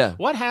question? Yeah.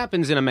 What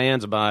happens in a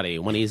man's body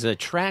when he's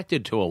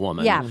attracted to a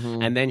woman? Yeah.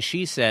 And then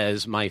she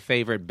says, "My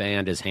favorite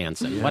band is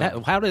Hanson."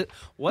 What? How did?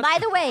 What? By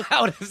the way,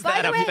 how does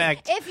that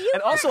affect? if you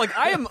And also,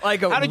 I am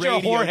like a How did your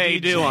radio Jorge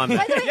DJ. do on that?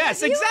 By the way,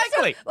 Yes, if you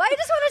exactly. Also, well, I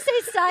just want to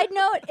say, side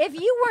note: if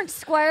you weren't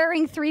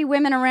squiring 3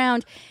 women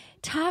around,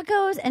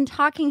 Tacos and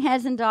Talking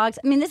Heads and Dogs.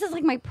 I mean, this is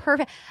like my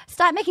perfect.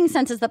 Stop Making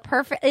Sense is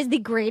the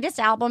greatest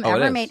album it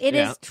ever is. made. It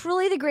is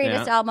truly the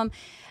greatest album.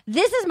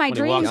 This is my When he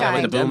dream walks out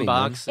guy. with the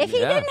boombox. If he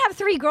didn't have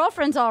 3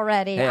 girlfriends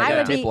already, Hey, I I got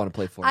would a tape be. I wanna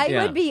play for him. I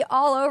Yeah. would be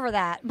all over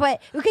that.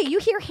 But okay, you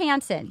hear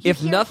Hanson. You If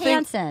hear nothing,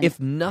 Hanson. if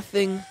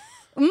nothing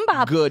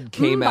Mbop, good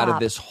came out of mbop.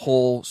 this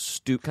whole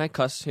Can I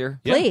cuss here?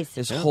 Yeah. Please.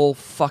 This whole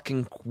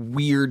fucking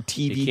weird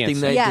TV You can't thing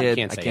say- they Yeah. did.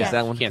 Can't I say can't F. say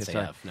that one. Can't say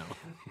Sorry. F. No.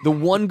 The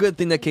one good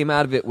thing that came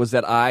out of it was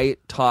that I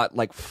taught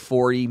like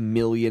 40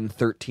 million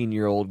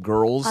 13-year-old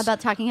girls About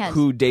Talking Heads.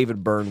 who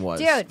David Byrne was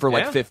Dude. for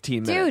like Yeah.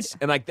 15 minutes.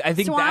 Dude, And I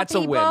think Swamp that's a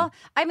People.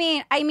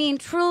 win. I mean,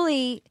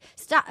 truly,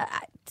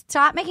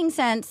 stop making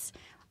sense.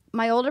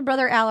 My older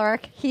brother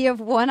Alaric, he of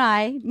one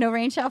eye, no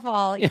rain shall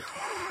fall.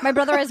 My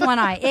brother has one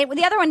eye.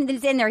 The other one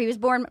is in there. He was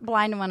born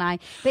blind in one eye,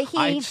 but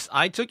he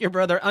I took your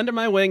brother under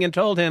my wing and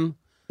told him,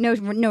 no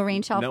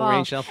rain shall No fall.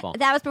 rain shall fall.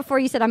 That was before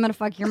you said I'm going to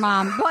fuck your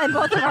mom. In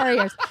both of our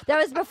ears. That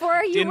was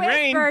before you Didn't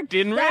rain. whispered.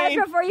 Didn't that rain.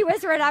 was before you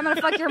whispered I'm going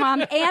to fuck your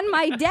mom. And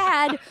my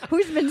dad,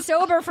 who's been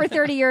sober for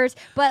 30 years,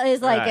 but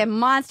is like Right. a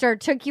monster,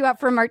 took you up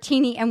for a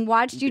martini and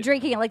watched you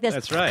drinking it like this.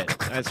 That's right.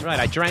 That's right.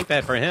 I drank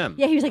that for him.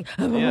 Yeah, he was like,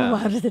 Yeah.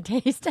 how does it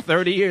taste?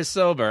 30 years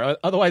sober,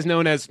 otherwise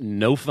known as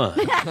no fun.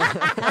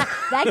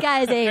 That guy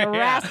is a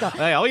rascal.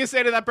 Hey, all you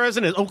say to that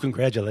person is, "Oh,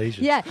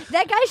 congratulations." Yeah,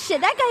 that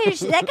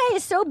guy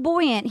is so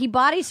buoyant. He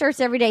body surfs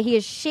every day. He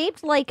is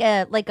shaped like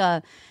a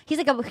he's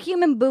like a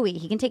human buoy.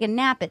 He can take a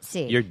nap at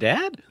sea. Your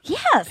dad?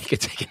 Yes. He could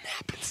take a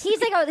nap.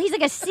 He's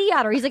like a sea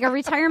otter. He's like a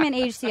retirement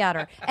age sea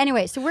otter.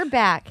 Anyway, so we're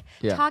back.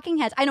 Yeah. Talking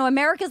Heads. I know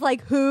America's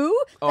like who?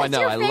 Oh, I That's know.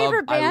 your I love-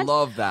 favorite I band?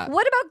 love that.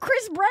 What about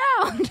Chris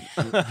Brown?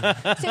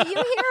 So you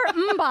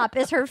hear Mbop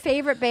is her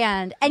favorite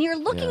band, and you're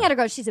looking at her.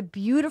 Go, she's a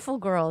beautiful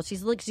girl.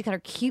 She's got her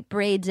cute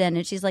braids in,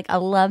 and she's like, I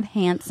love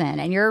Hanson.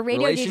 And you're a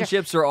radio DJ.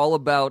 Relationships are all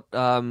about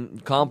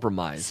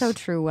compromise. So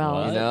true,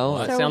 Wells. You know?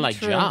 Well, So I sound like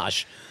true.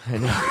 Josh.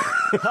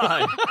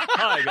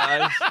 Hi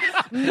guys.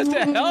 What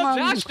the hell?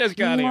 Josh just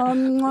got here.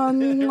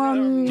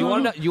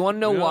 Do you want to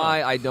know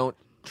why I don't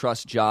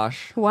trust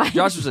Josh? Why?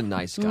 Josh was a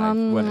nice guy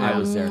when I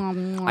was there.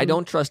 I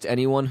don't trust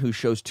anyone who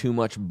shows too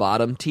much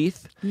bottom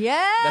teeth.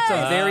 Yeah. That's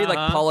a very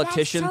like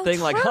politician That's so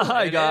thing. Like, true.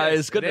 hi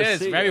guys, good It to is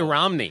see very you.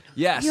 Romney.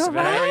 Yes, You're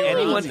very right.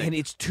 anyone, and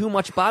it's too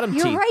much bottom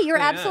You're teeth. right. You're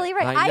absolutely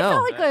right. I I know.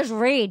 felt like it was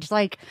rage,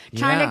 like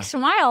trying Yeah. to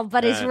smile,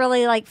 but it's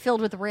really like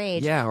filled with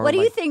rage. Yeah, or What do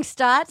you like- think,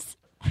 Stutz?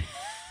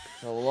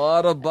 A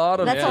lot of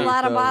bottom. That's a teeth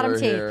lot of bottom over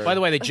teeth. here. By the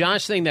way, the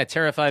Josh thing that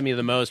terrified me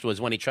the most was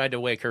when he tried to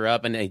wake her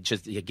up and he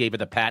gave her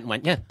the pat and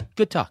went, "Yeah,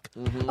 good talk."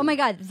 Oh my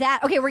God!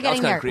 Okay, we're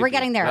getting kinda there. We're creepy.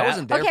 getting there. I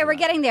wasn't there Okay, for we're that.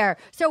 getting there.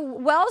 So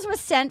Wells was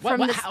sent from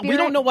the Spirit. We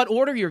don't know what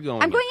order you're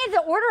going. I'm in. going into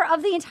the order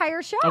of the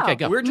entire show. Okay,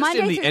 go. We're just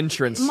in the through-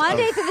 entrance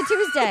Monday of- through the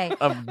Tuesday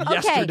of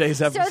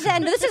yesterday's episode. So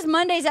then this is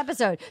Monday's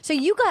episode. So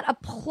you got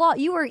applause.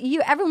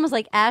 Everyone was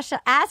like, ask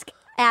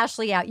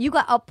Ashley out. You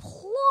got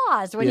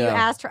applause when you Yeah.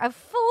 asked her a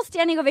full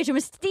standing ovation,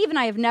 which Steve and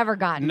I have never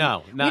gotten.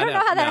 No, we not don't know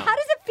how that. no. How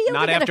does it feel?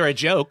 Not to get after a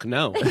joke.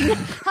 No. How does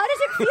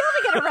it feel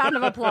to get a round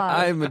of applause?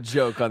 I'm a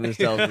joke on this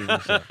television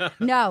show.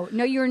 No,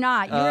 you're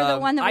not. You're the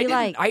one that we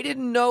like. I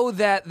didn't know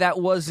that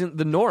wasn't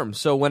the norm.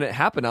 So when it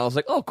happened, I was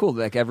like, "Oh, cool!"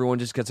 Like everyone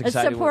just gets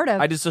excited. supportive.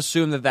 I just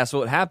assumed that that's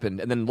what happened,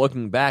 and then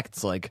looking back,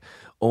 it's like,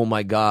 "Oh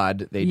my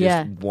god, they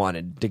Yeah. just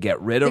wanted to get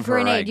rid of her."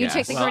 grenade. I You guess.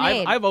 took the Well,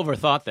 grenade. I've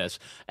overthought this,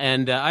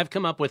 and I've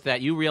come up with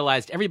that. You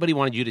realized everybody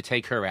wanted you to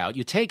take her out.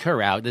 You take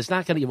her out. There's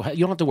not going to. You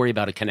don't have to worry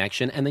about a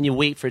connection, and then you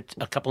wait for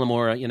a couple of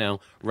more,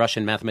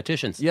 Russian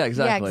mathematicians. Yeah,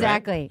 exactly. Yeah,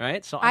 exactly.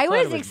 Right? So I I thought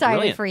was it was excited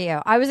brilliant. for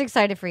you. I was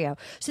excited for you.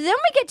 So then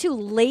we get to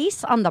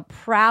Lace on the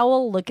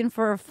prowl looking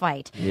for a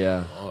fight.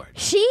 Yeah.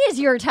 She is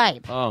your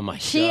type. Oh my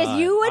She god! is.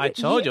 You would. I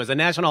told you it was a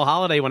national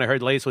holiday when I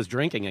heard Lace was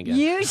drinking again.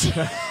 You.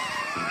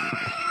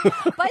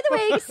 By the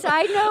way,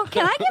 side note,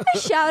 can I give a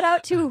shout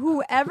out to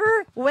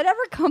whatever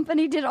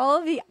company did all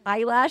of the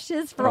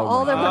eyelashes for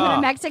all the women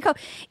in Mexico?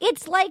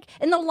 It's like,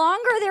 and the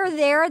longer they're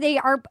there, they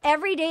are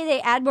every day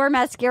they add more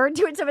mascara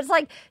to it. So it's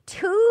like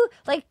two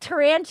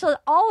tarantulas.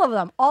 All of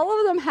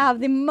them have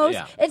the most.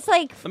 Yeah. It's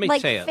like Let me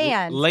like tell you,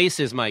 fans.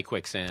 Lace is my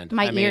quicksand.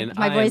 My I mean,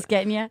 my I'm- voice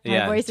getting you. My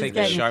Yeah, voice take is the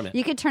getting you. Charmin.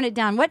 You could turn it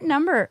down. What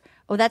number?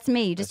 Oh, that's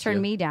me. You just turned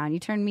you. me down. You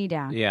turned me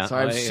down. Yeah.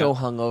 Sorry, I'm so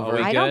hungover. Are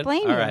we I don't good?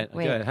 blame All you. right,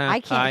 Wait, good. Huh? I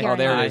can't Hi. hear Oh,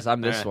 there anymore. it is.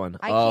 I'm this All one.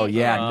 I Oh can't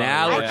yeah, hear.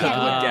 now I we're can't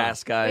cooking hear. with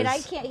gas, guys. Wait, I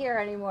can't hear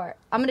anymore.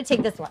 I'm going to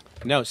take this one.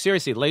 No,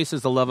 seriously, Lace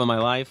is the love of my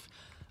life.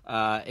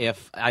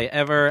 If I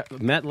ever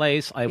met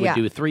Lace, I would Yeah.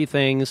 do three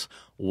things: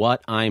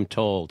 what I'm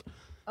told.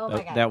 Oh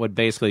my God. That would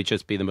basically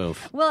just be the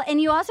move. Well, and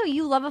you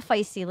love a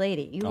feisty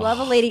lady. You love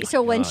a lady.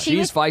 So when she She's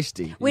was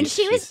feisty. when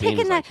she was seems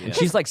picking like, that, yeah.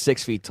 She's like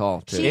 6 feet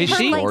tall too. Is her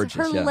she? legs, Gorgeous,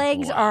 her yeah.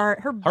 legs are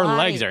her body,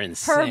 legs are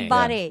insane. Her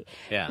body.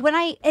 Yeah. When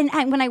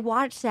I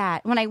watched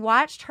that, when I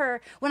watched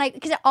her,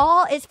 because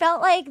it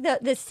felt like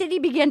the city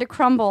began to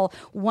crumble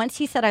once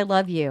he said "I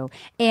love you,"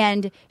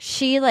 and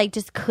she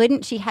just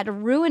couldn't. She had to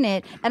ruin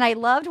it, and I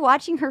loved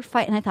watching her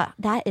fight. And I thought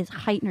that is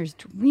Heitner's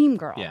dream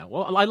girl. Yeah.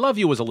 Well, I love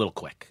you was a little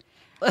quick.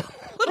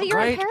 But you're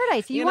in Right?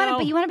 paradise. You You want know?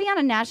 to. You want to be on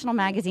a national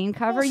magazine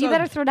cover. You Also-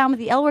 better throw down with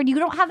the L word. You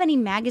don't have any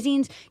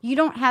magazines. You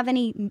don't have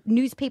any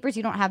newspapers.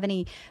 You don't have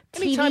any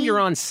TV. Anytime you're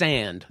on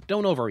sand,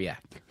 don't overreact.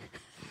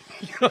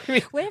 You know what I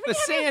mean? Whenever The you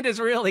have sand is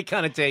really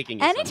kind of taking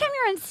you. Anytime somewhere.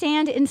 you're in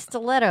sand in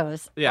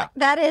stilettos. Yeah.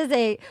 That is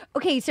a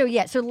okay. So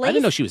yeah. So I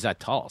didn't know Lace, she was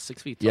that tall,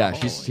 6 feet tall. Yeah,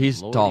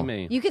 she's Lordy tall.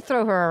 me. you could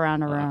throw her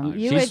around a room.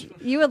 she's-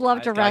 You would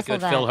love to I wrestle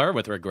could that. fill her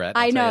with regret.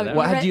 I I'll tell know. you that.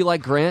 What, Re- do you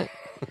like Grant?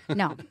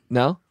 No.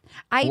 No.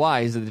 I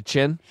Why? Is it the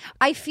chin?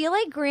 I feel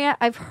like Grant.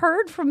 I've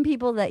heard from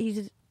people that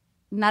he's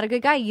not a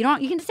good guy. You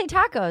can just say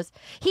tacos.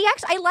 He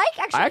actually. I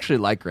actually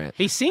like Grant.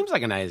 He seems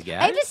like a nice guy.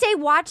 I have to say,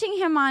 watching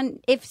him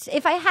on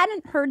if I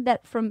hadn't heard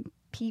that from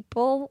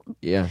people,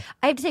 Yeah.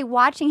 I have to say,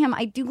 watching him,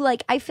 I do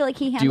like. I feel like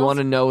he handles. Do you want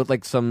to know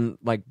like some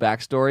like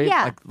backstory?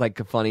 Yeah. Like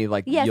a funny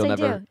like Yes, you'll I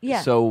never. do.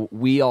 Yeah. So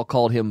we all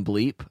called him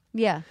Bleep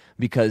Yeah.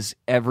 because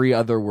every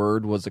other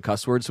word was a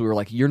cuss word. So we were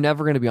like, "You're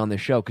never going to be on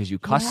this show because you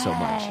cuss so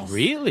much."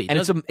 Really? And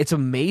it's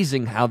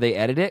amazing how they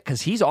edit it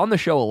because he's on the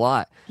show a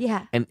lot.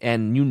 Yeah.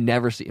 And you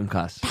never see him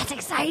cuss. That's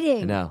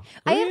exciting. No.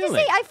 I have to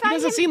say, I He find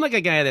doesn't him. seem like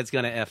a guy that's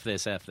going to F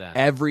this, F that.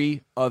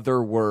 Every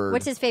other word.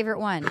 What's his favorite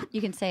one?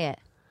 You can say it.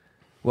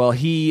 Well,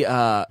 he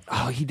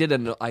did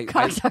an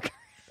Cocksucker.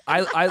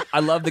 I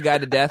love the guy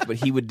to death, but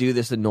he would do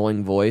this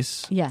annoying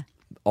voice Yeah.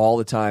 all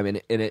the time, and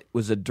it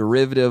was a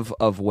derivative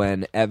of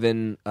when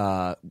Evan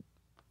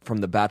from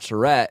The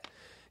Bachelorette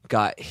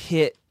got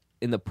hit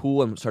in the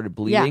pool and started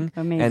bleeding,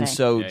 amazing. and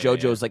so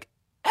JoJo was like,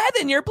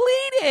 "Evan, you're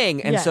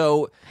bleeding," and Yeah.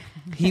 so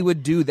he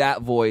would do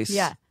that voice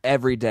Yeah.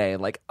 every day,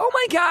 like, "Oh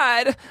my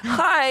God,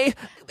 hi,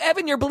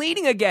 Evan, you're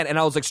bleeding again," and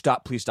I was like,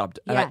 "Stop, please stop!"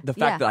 And Yeah, the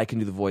fact yeah. that I can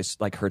do the voice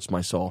like hurts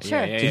my soul.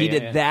 Sure. Yeah, So he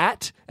did yeah.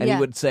 that, and Yeah. he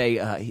would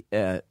say,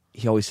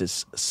 he always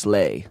says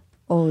slay.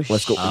 Oh,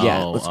 Let's go. Oh,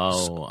 Yeah, let's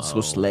oh,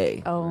 go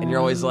slay. Oh, and you're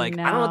always like,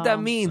 I don't know what that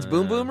no. means.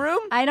 Boom, boom room.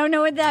 I don't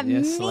know what that Yeah,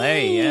 means.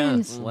 slay,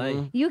 yeah,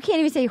 slay. You can't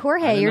even say I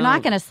Jorge. don't You're know.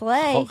 not going to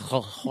slay.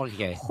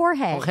 Jorge.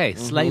 Jorge. Okay,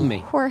 slay me.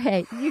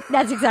 Jorge.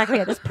 That's exactly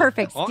it. That's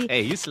perfect. Steve.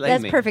 Okay, you slay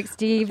That's me. perfect,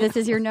 Steve. This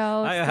is your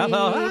note. Hi, Steve.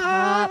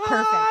 hello.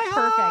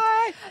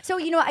 Perfect. So,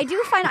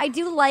 I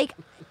do like,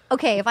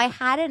 okay, if I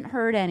hadn't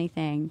heard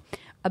anything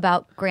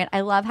about Grant,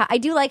 I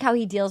do like how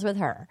he deals with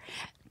her.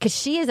 Because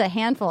she is a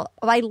handful.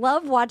 I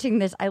love watching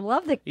this. I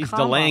love the He's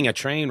combo. delaying a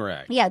train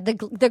wreck. Yeah, the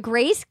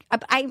Grace. I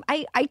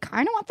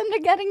kind of want them to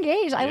get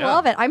engaged. I Yeah.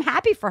 love it. I'm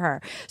happy for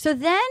her. So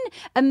then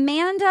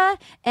Amanda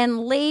and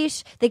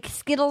Leish, the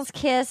Skittles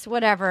kiss,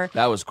 whatever.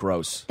 That was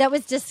gross. That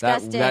was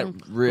disgusting. That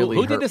really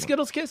Who hurt did the me.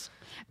 Skittles kiss?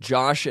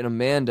 Josh and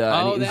Amanda.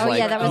 Oh, and he was that- like,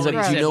 yeah, that was he's like,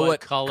 gross. do you know What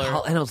what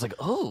color? And I was like,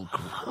 oh,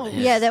 gross.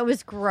 Yeah, that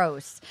was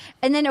gross.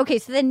 And then, okay,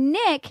 so then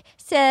Nick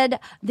said,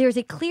 there's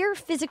a clear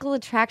physical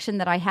attraction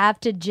that I have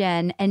to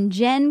Jen, and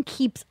Jen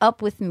keeps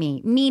up with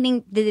me,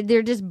 meaning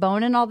they're just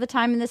boning all the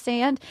time in the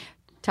sand.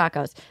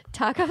 Tacos.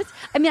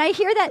 I mean, I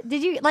hear that.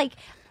 Did you,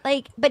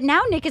 but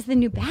now Nick is the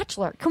new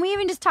bachelor. Can we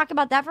even just talk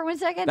about that for 1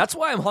 second? That's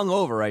why I'm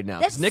hungover right now.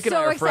 'cause That's Nick and so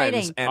I are exciting.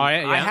 friends, and Oh, yeah,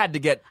 I yeah. had to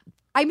get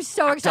I'm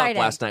so fucked up excited.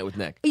 last night with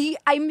Nick.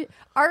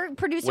 Our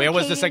producer. Where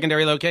was the Katie-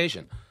 secondary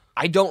location?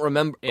 I don't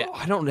remember. Yeah.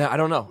 I don't know. I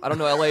don't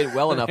know LA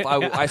well enough.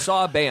 I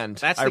saw a band.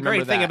 That's I the great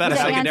remember thing that. about Was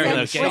a it secondary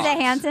Hanson? location. Was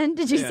it Hanson?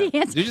 Did you see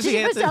Hanson? Did you see go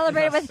Hanson?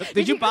 celebrate with?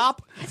 Did you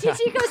bop? Did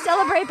you go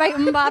celebrate by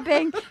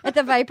bopping at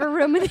the Viper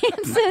Room with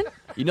Hanson?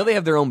 You know they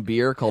have their own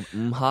beer called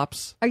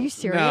Hops. Are you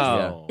serious?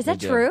 No. Is that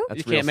They do. true? That's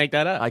You real can't make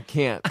that up. I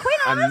can't.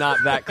 I'm not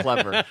that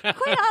clever. Quite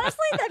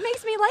honestly, that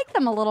makes me like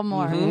them a little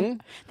more.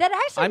 That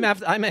actually,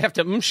 I may have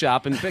to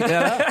shop and pick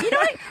that up. you know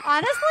what?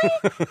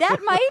 Honestly, that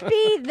might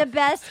be the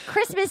best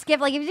Christmas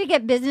gift. Like if you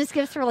get business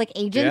gifts for like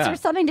agents Yeah. or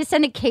something, to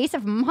send a case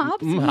of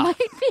Hops might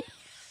be.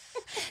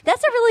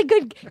 That's a really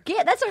good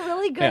gift. That's a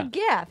really good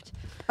gift.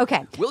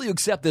 Okay. Will you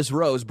accept this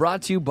rose?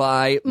 Brought to you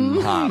by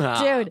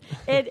Hop. Dude,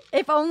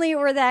 if only it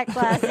were that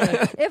classy.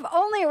 If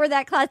only it were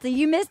that classy.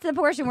 You missed the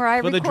portion where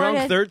I For the drunk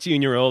recorded.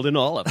 13-year-old and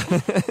all of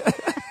them.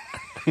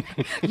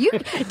 Do you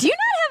not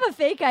have a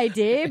fake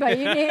ID? But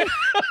you need.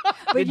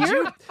 But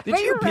Did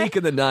you peak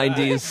in the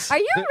 90s? Are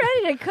you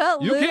ready to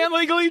cut You loose? can't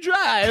legally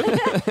drive.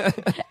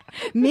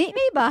 Meet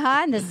me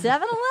behind the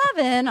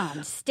 7-Eleven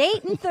on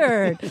State and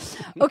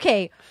 3rd.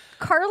 Okay,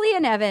 Carly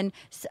and Evan.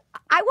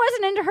 I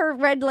wasn't into her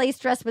red lace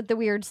dress with the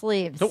weird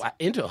sleeves.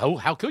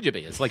 How could you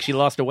be? It's like she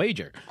lost a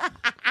wager. But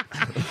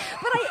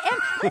I am.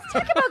 Let's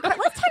talk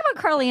about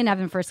Carly and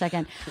Evan for a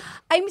second.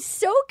 I'm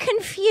so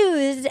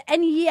confused,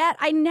 and yet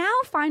I now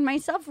find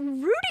myself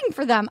rooting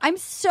for them. I'm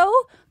so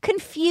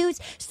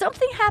confused.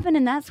 Something happened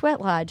in that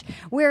sweat lodge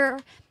where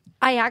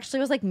I actually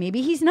was like,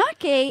 maybe he's not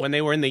gay. When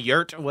they were in the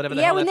yurt or whatever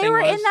the hell when that they thing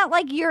were was. in that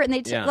like yurt, and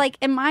they Yeah. like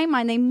in my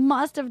mind they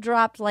must have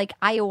dropped like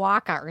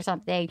ayahuasca or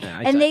something, Yeah,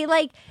 I and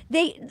said-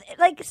 they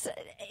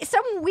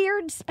some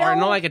weird spell. Or,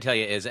 and all I can tell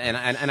you is, and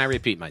I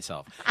repeat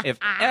myself, if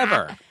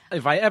ever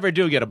if I ever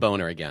do get a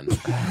boner again.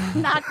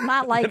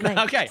 Not likely.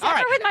 Okay, Except all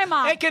right. for with my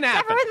mom. It can happen.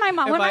 Except for with my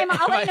mom.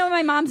 I'll let you know when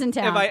my mom's in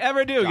town. If I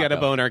ever do get a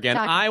boner again,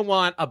 Taco. I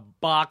want a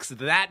box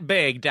that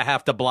big to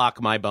have to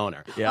block my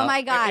boner. Yeah. Oh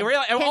my God. And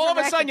really, and His all of a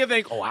erection- sudden you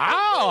think,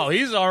 wow,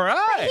 he's all right.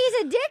 But he's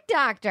a dick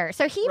doctor,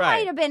 so he Right.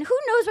 might have been. Who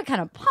knows what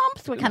kind of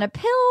pumps, what kind of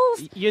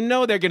pills? You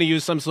know they're going to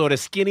use some sort of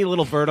skinny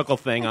little vertical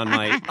thing on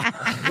my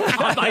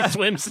on my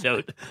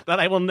swimsuit that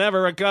I will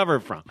never recover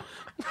from.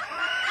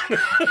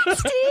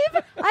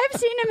 Steve, I've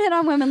seen him hit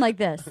on women like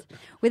this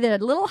with a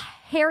little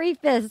hairy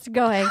fist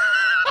going.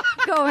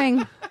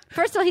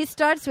 First of all, he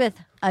starts with,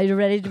 "Are you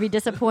ready to be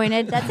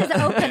disappointed?" That's his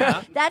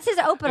opener. That's his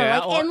opener. Yeah,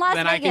 like in Las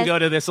then Vegas. I can go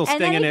to This'll And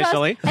Sting then he goes-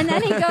 initially. and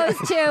then he goes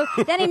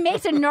to. Then he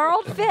makes a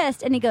gnarled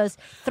fist, and he goes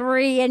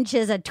 3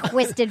 inches of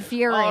twisted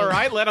fury. All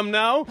right, let them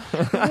know.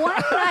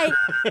 One night,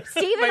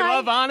 Steve They and I.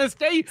 love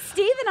honesty.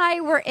 Steve and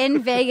I were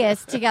in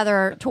Vegas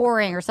together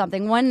touring or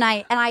something one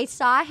night, and I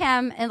saw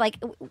him and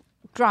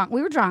drunk.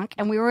 We were drunk,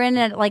 and we were in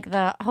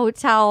the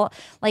hotel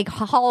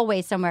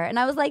hallway somewhere, and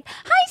I was like,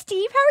 "Hi,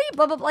 Steve, how are you?"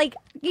 Blah blah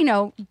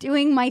blah,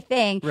 doing my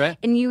thing, Right.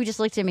 And you just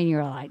looked at me and you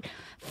were like,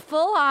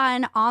 full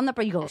on the.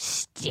 You go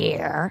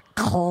steer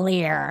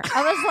clear.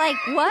 I was like,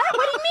 "What?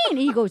 What do you mean?" And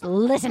he goes,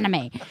 "Listen to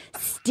me,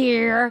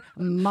 steer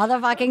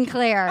motherfucking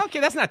clear." Okay,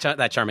 that's not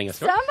that charming a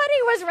story.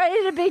 Somebody was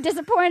ready to be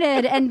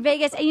disappointed in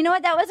Vegas, and you know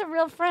what? That was a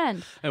real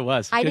friend. It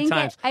was. I Good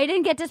times.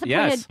 didn't get disappointed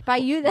Yes. by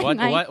you that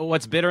night.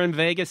 What's bitter in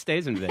Vegas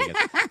stays in Vegas.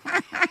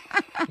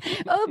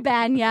 Oh,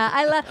 Banya,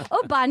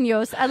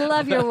 Banos, I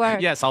love your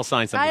work. Yes, I'll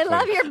sign something. I for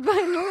love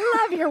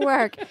you. your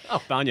work.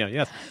 Oh, Banya,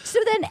 yes. So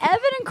then Evan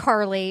and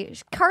Carly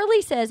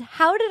says,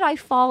 "How did I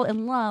fall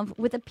in love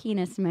with a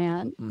penis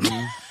man?"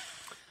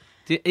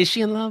 Is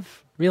she in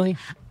love? Really?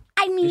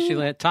 I mean, Is she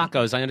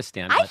tacos? I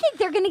understand. I but- think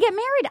they're going to get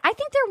married. I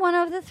think they're one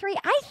of the 3.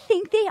 I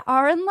think they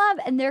are in love,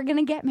 and they're going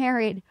to get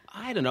married.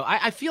 I don't know.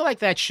 I feel like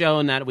that show,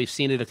 and that we've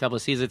seen it a couple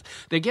of seasons,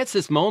 there gets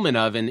this moment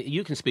of, and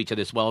you can speak to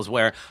this, Wells,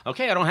 where,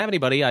 okay, I don't have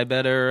anybody. I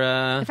better...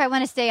 If I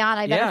want to stay on,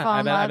 I better fall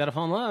in love. I better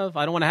fall in love.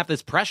 I don't want to have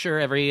this pressure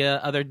every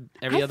other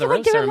I feel rose like they're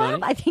in ceremony.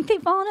 love. I think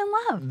they've fallen in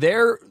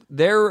love.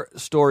 Their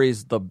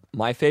story's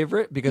my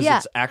favorite because Yeah.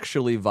 it's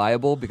actually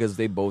viable because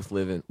they both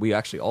we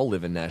actually all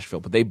live in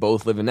Nashville, but they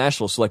both live in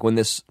Nashville. So when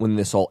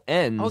this all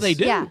ends, Oh, they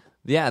do? Yeah.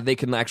 Yeah, they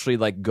can actually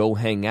go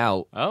hang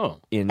out Oh.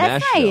 in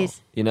That's Nashville.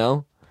 nice. You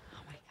know?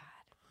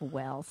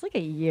 Wells, look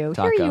at you.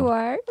 Taco. Here you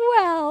are.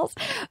 Wells.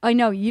 I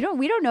know we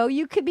don't know.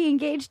 You could be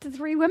engaged to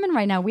 3 women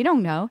right now. We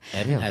don't know.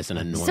 Evan has an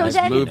enormous So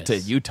then- Moved to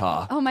penis.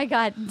 Utah. Oh my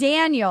God,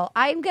 Daniel.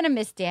 I'm going to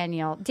miss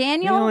Daniel.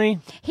 Daniel, Really?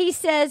 he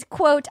says,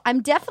 quote,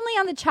 "I'm definitely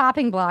on the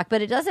chopping block,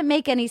 but it doesn't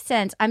make any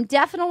sense. I'm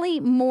definitely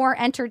more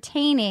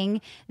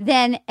entertaining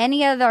than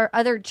any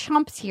other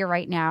chumps here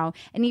right now."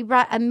 And he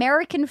brought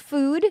American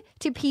food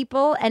to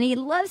people, and he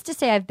loves to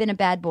say, "I've been a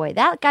bad boy."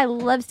 That guy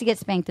loves to get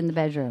spanked in the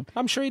bedroom.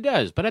 I'm sure he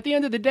does. But at the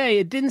end of the day,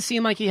 it didn't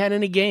seem like he had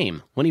any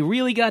game. When he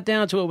really got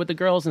down to it with the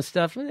girls and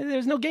stuff,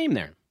 there's no game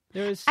there.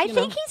 I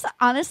think he's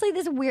honestly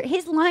this weird.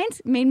 His lines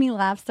made me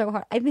laugh so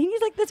hard. I think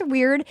he's like this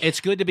weird.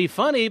 It's good to be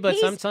funny, but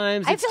He's-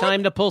 sometimes I it's feel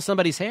time to pull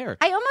somebody's hair.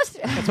 I almost.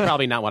 That's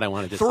probably not what I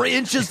wanted to say. 3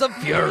 inches of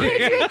fury.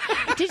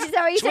 Did you say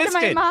what you said to my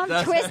Twisted. mom?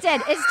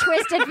 Twisted. It's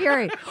Twisted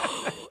Fury.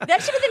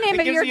 That should be the name It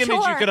of gives your the tour.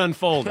 image you could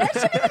unfold. That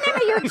should be the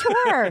name of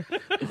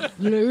your tour.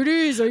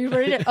 Ladies, are you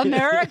ready to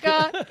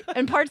America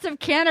and parts of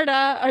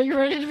Canada? Are you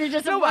ready to be No,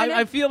 disappointed?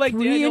 I feel like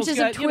 3 Daniel's inches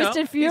got, of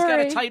Twisted he's got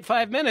Fury. a tight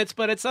 5 minutes,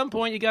 but at some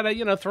point you got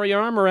to, throw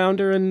your arm around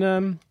her and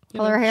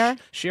Pull her hair?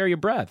 share your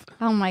breath.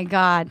 Oh my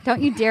God!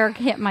 Don't you dare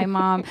hit my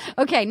mom.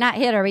 Okay, not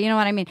hit her, but you know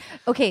what I mean.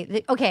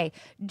 Okay, okay.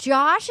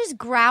 Josh's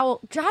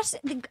growl.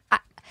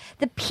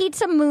 The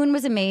pizza moon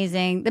was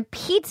amazing. The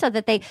pizza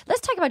that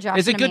let's talk about Josh.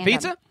 Is it and good Amanda.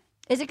 pizza?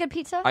 Is it good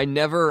pizza?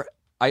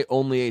 I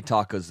only ate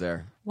tacos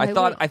there. Why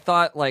I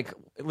thought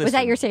was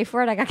that your safe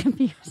word? I got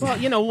confused.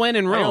 Well, when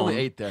in Rome, only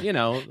ate there.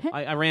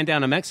 I ran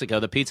down to Mexico.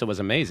 The pizza was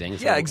amazing.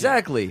 So, Yeah,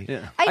 exactly.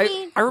 Yeah. I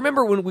mean- I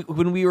remember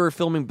when we were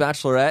filming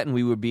Bachelorette and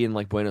we would be in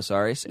Buenos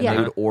Aires and Yeah.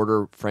 they would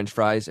order French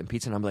fries and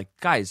pizza and I'm like,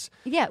 guys,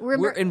 Yeah,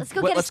 let's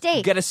go get a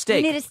steak. Get a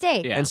steak. We need a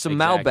steak. Yeah. and some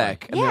exactly.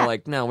 Malbec. And Yeah. they're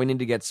like, no, we need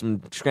to get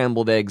some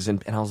scrambled eggs.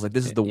 And I was like,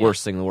 this is the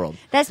worst thing in the world.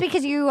 That's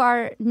because you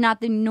are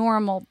not the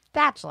normal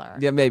bachelor.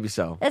 Yeah, maybe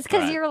so. That's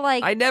because you're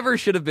like. I never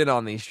should have been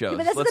on these shows.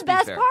 But that's Let's the be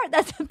best fair. part.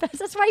 That's the best.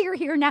 That's why you're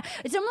here now.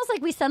 It's almost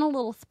like we sent a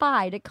little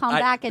spy to come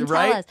back and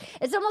right? tell us.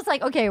 It's almost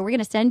like, okay, we're going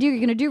to send you. You're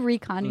going to do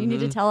recon. You need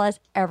to tell us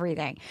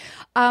everything.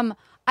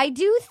 I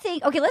do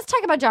think. Okay, let's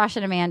talk about Josh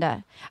and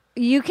Amanda.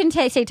 You can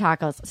say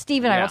tacos.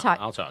 Steve and I Yeah, will talk.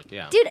 I'll talk.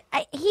 Yeah, Dude,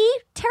 he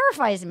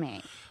terrifies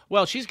me.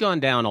 Well, she's gone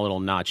down a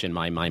little notch in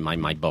my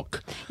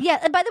book.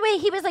 Yeah. By the way,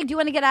 he was like, "Do you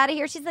want to get out of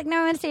here?" She's like, "No,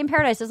 I want to stay in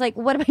paradise." I was like,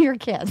 "What about your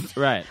kids?"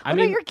 Right. What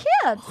about your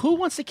kids? Who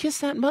wants to kiss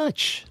that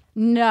much?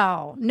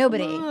 No,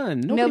 nobody. Come on.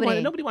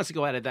 Nobody. Nobody wants to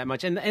go at it that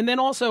much. And then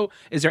also,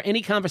 is there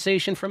any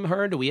conversation from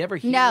her? Do we ever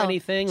hear No,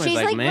 anything? Or she's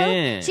it's like man.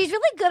 really, she's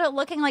really good at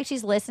looking like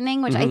she's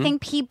listening, which I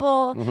think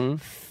people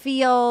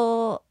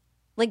feel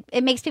like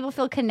it makes people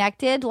feel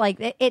connected. Like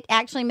it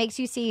actually makes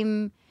you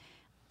seem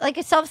like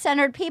a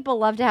self-centered people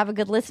love to have a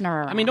good listener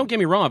around. I mean, don't get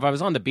me wrong. If I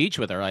was on the beach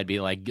with her, I'd be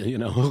like,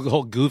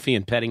 all goofy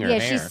and petting her hair.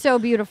 Yeah, she's so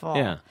beautiful.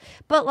 Yeah.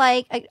 But,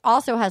 like, it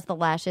also has the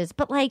lashes.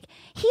 But, like,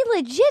 he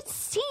legit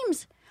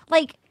seems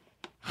like,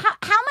 how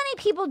many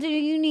people do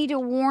you need to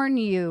warn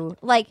you?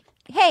 Like,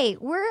 hey,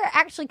 we're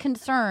actually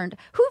concerned.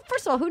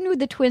 First of all, who knew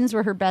the twins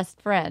were her best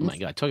friends? Oh, my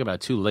God. Talk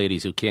about two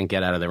ladies who can't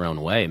get out of their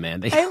own way,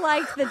 man. I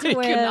liked the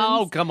twins.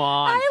 Oh, come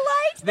on.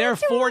 I liked They're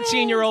the twins.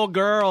 14-year-old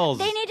girls.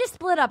 They need to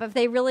split up if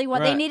they really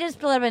want. Right. They need to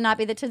split up and not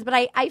be the twins.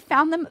 But I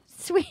found them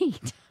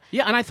sweet.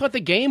 Yeah, and I thought the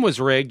game was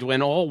rigged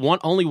when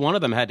only one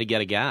of them had to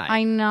get a guy.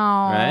 I know.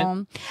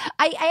 Right?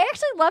 I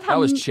actually love how That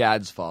was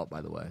Chad's fault,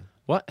 by the way.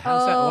 What?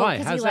 How's that? Why?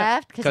 'cause he How's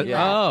left? that? 'Cause he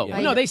left. Oh, Yeah.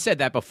 no, they said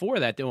that before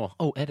that.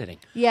 Editing.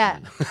 Yeah.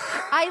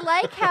 I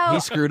like how He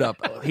screwed up.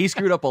 He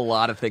screwed up a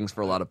lot of things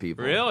for a lot of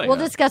people. Really? we'll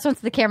discuss once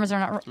the cameras are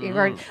not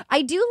recording.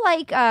 I do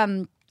like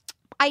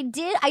I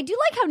do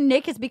like how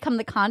Nick has become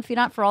the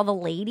confidant for all the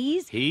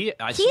ladies. He's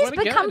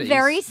become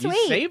very sweet.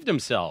 He saved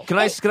himself. Can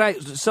I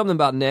something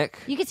about Nick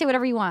You can say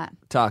whatever you want.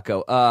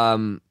 Taco?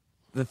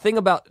 The thing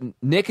about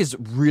Nick is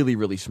really,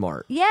 really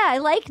smart. Yeah, I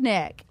like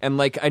Nick. And,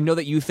 like, I know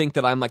that you think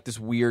that I'm, like, this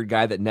weird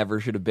guy that never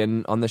should have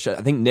been on the show.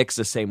 I think Nick's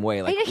the same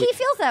way. Like, He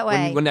feels that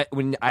way.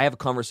 When I have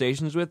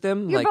conversations with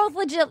him, You're like, both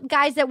legit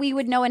guys that we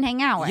would know and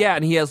hang out with. yeah,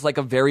 and he has, like,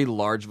 a very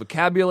large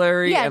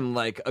vocabulary Yeah. and,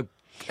 like,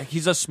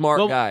 he's a smart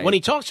guy. When he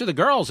talks to the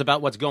girls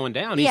about what's going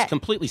down, he's Yeah.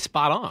 completely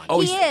spot on.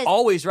 Oh, He he's is.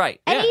 always right.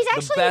 And Yeah. he's the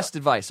actually- best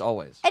advice,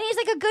 always. And he's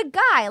like a good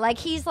guy. Like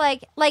he's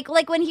like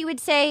when he would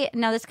say,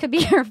 now this could be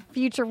your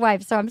future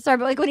wife, so I'm sorry,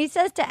 but like when he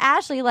says to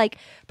Ashley, like,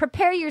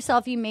 prepare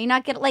yourself, you may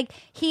not get it. Like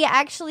he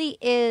actually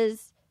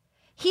is.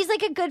 He's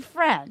like a good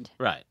friend.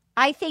 Right.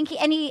 I think,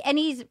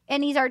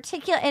 he's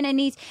articulate, and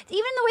he's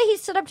even the way he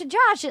stood up to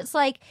Josh. It's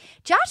like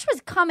Josh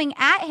was coming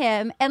at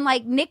him, and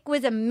like Nick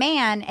was a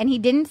man, and he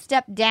didn't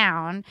step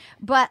down.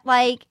 But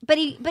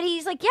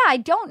he's like, yeah, I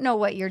don't know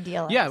what your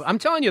deal is. Yeah, I'm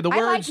telling you, the I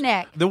words,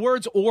 like Nick. the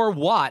words "or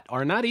what"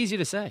 are not easy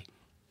to say.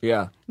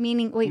 Yeah.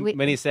 Meaning, wait.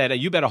 When he said,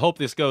 "You better hope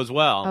this goes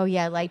well," Oh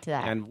yeah, I liked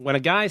that. and when a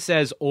guy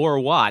says "or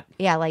what,"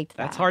 Yeah, I liked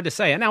that. that's hard to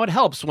say. And now it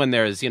helps when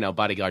there's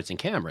bodyguards and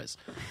cameras.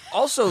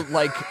 Also,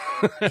 like,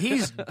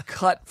 he's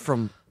cut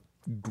from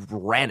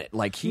granite.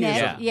 Like, he is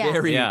a Yeah.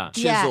 very Yeah.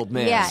 chiseled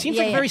man. Yeah. Seems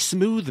like a very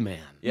smooth man.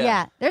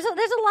 Yeah. There's a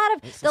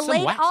lot of some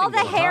waxing all the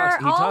going on. hair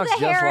He all talks the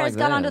just hair like has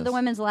gone onto this. the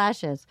women's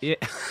lashes. Yeah.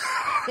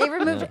 They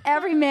removed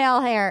every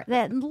male hair.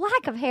 That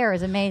lack of hair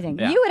is amazing.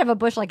 Yeah. You would have a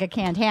bush like a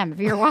canned ham if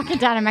you were walking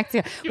down in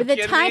Mexico with a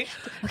kidding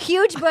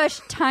huge bush,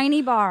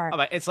 tiny bar.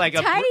 Oh, it's like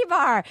a tiny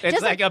bar. It's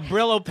Just like a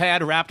Brillo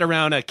pad wrapped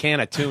around a can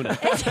of tuna.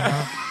 It's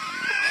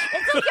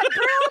like a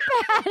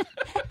Brillo pad.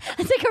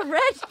 It's like a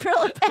red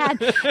Brillo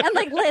pad and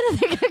like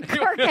lit like a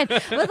gherkin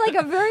with like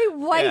a very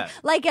white, Yeah.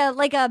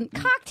 like a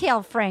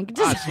cocktail Frank.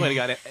 I swear to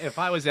God, if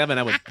I was Evan,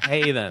 I would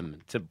pay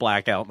them to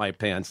black out my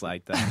pants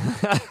like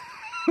that.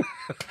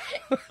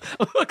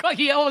 Look like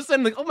he all of a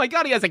sudden, oh my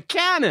God, he has a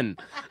cannon.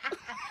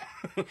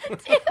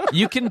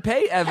 You can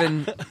pay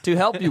Evan to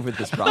help you with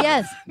this problem.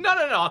 Yes.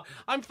 No.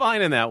 I'm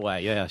fine in that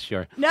way. Yeah,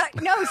 sure. No,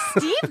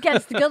 Steve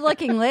gets the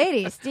good-looking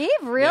lady. Steve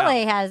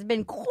really has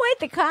been quite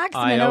the coxsman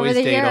I over always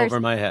the date years. over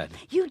my head.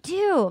 You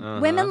do.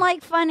 Women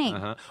like funny.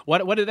 Uh-huh.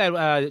 What did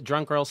that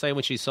drunk girl say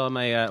when she saw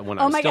my when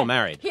I Oh was my still God.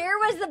 married? Here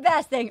was the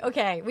best thing.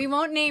 Okay, we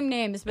won't name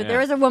names, but Yeah. there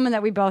was a woman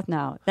that we both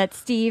know that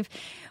Steve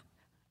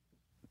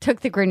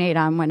took the grenade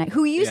on one night,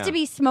 who used Yeah. to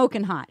be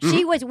smoking hot.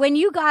 She was, when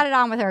you got it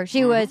on with her,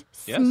 she was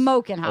Yes.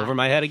 smoking hot. Over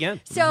my head again.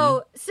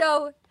 So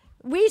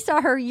we saw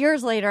her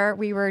years later.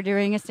 We were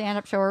doing a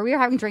stand-up show, or we were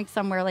having drinks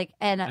somewhere, like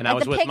and And at I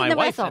was the with Pig my and the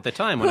wife Whistle, at the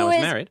time when I who was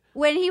is- married.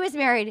 When he was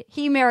married,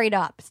 he married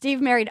up. Steve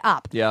married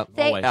up. Yeah.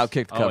 They- Always.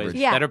 Outkicked Always. coverage.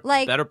 Yeah,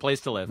 better place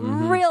to live.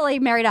 Really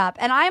married up,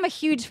 and I'm a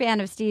huge fan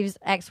of Steve's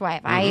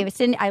ex-wife.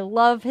 I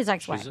love his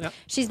ex-wife.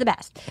 She's the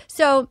best.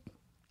 So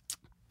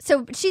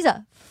she's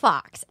a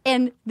fox,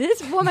 and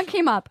this woman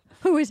came up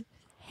who was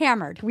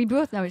hammered. We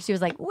both know it. She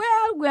was like,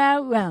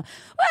 well,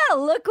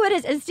 look what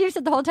is. And Steve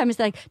said the whole time, he's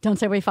like, don't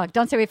say we fuck,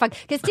 don't say we fuck.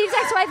 Because Steve's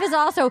ex-wife is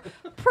also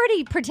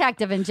pretty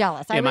protective and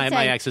jealous. I Yeah, would my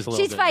say. ex is a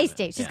little She's bit-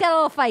 feisty. She's got a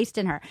little feist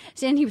in her.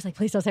 And he was like,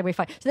 please don't say we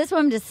fuck. So this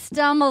woman just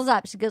stumbles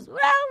up. She goes, well.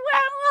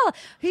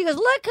 He goes,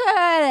 look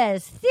at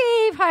this,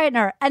 Steve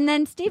Heitner. And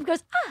then Steve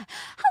goes,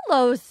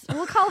 hello.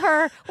 We'll call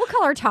her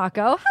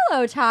Taco.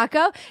 Hello,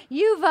 Taco.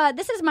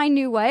 This is my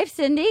new wife,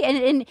 Cindy.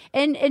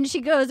 And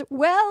she goes,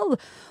 well,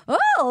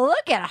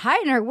 look at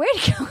Heitner. Way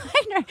to go,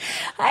 Heitner.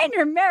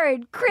 Heitner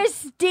married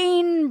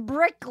Christine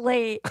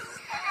Brickley.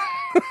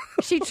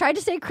 She tried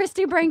to say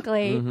Christy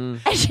Brinkley, and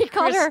she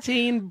called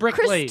Christine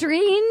Brickley.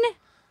 Christine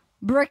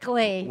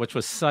Brickley. Which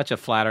was such a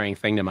flattering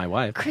thing to my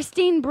wife.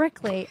 Christine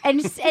Brickley, and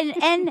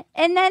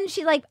then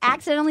she like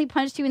accidentally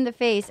punched you in the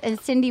face, and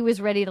Cindy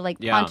was ready to like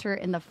punch her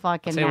in the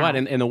fucking Say mouth. what?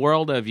 In the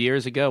world of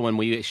years ago,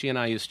 when she and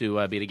I used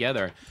to be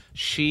together,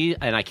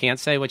 and I can't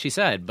say what she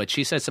said, but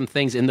she said some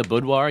things in the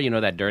boudoir,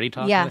 that dirty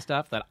talk kind of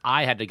stuff, that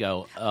I had to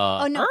go.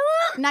 Oh no,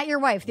 not your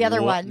wife, the other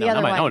What? one, the No,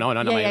 other not my- one. no,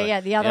 not my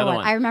wife. the other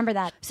one. I remember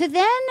that. So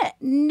then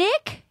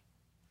Nick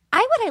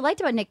what I liked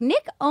about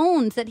Nick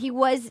owns that he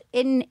was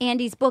in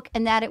Andy's book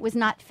and that it was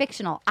not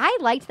fictional. I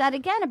liked that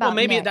again about Well,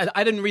 maybe Nick.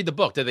 I didn't read the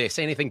book. Did they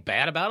say anything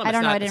bad about him? I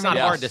don't know. I It's didn't not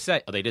read hard it. to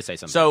say. Oh, they did say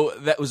something. So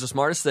that was the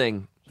smartest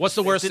thing. What's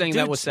the worst The thing that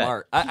dude's was said?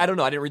 smart. I don't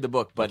know. I didn't read the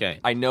book, but Okay.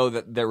 I know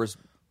that there was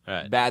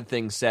Right. bad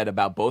things said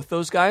about both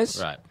those guys.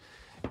 Right.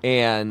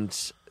 And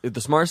the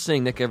smartest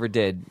thing Nick ever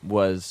did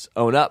was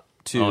own up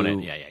to Own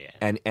it.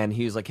 Yeah. And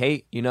he was like,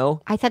 hey,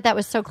 I thought that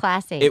was so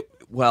classy.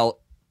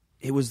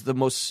 it was the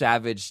most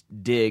savage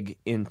dig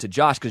into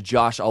Josh because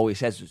Josh always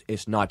says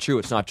it's not true.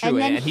 It's not true. And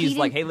then And he's he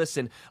like, didn't- hey,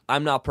 listen,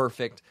 I'm not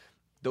perfect.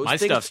 My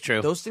stuff's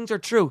true. Those things are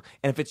true.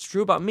 And if it's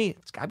true about me,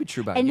 it's got to be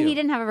true about and you. he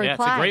didn't have a reply.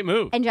 Yeah, it's a great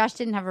move. And Josh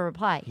didn't have a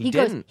reply. He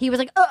goes. didn't. He was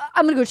like,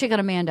 I'm going to go check on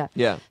Amanda.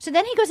 Yeah. So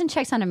then he goes and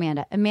checks on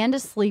Amanda.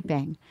 Amanda's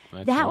sleeping.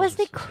 That was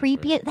the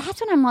creepiest.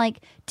 That's when I'm like,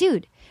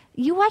 dude,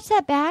 you watch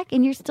that back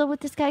and you're still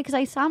with this guy because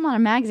I saw him on a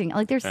magazine.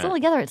 Like they're still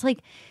together. It's like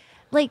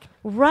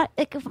run.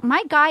 Like if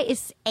my guy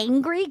is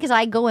angry because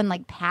I go and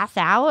like pass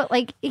out.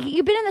 Like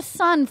you've been in the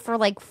sun for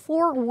like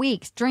 4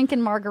 weeks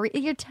drinking margarita.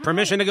 You're tired.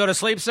 Permission to go to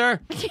sleep,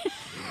 sir?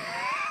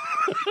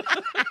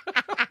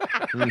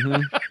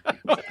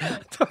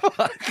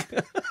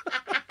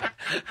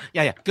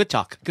 Yeah. Good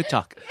talk.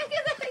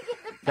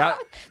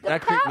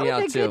 that creeped me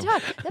out too.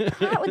 The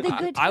part with the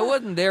good talk. I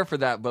wasn't there for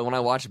that, but when I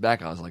watched it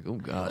back, I was like, oh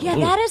god. Yeah,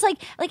 that is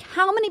like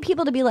how many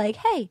people to be like,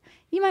 hey,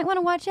 you might want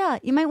to watch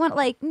out. You might want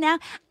no,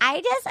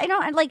 I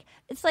don't like.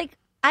 It's like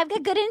I've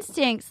got good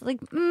instincts. Like,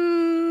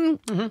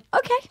 okay,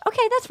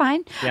 that's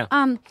fine.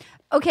 Yeah.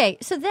 Okay,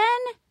 so then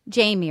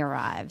Jamie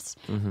arrives,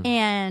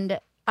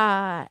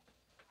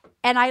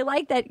 and I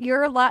like that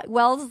your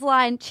Wells'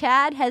 line,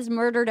 Chad has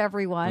murdered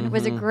everyone,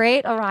 was a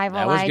great arrival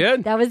That was line.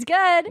 good. That was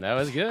good. That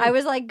was good. I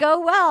was like, go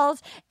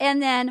Wells.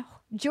 And then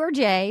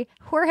Jorge.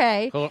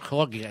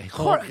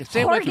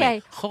 Say it with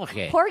me.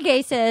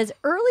 Jorge says,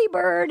 early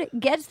bird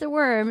gets the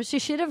worm. She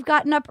should have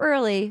gotten up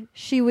early.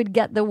 She would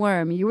get the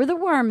worm. You were the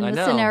worm in I the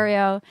know.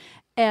 scenario.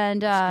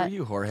 And Screw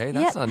you, Jorge.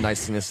 That's not a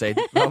nice thing to say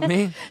about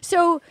me.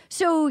 So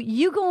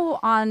you go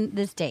on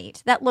this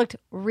date. That looked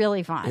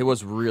really fun. It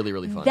was really,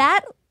 really fun.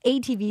 That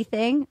ATV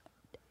thing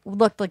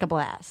looked like a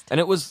blast. And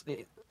it was,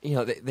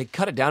 they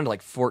cut it down to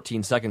like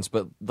 14 seconds,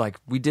 but like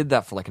we did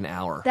that for like an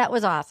hour. That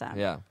was awesome.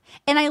 Yeah.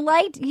 And I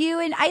liked you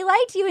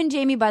and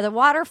Jamie by the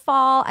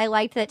waterfall. I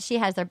liked that she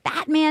has their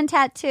Batman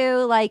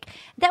tattoo. Like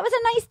that was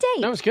a nice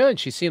date. That was good.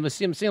 She seemed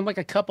like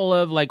a couple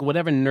of like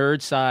whatever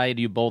nerd side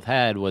you both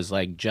had was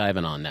like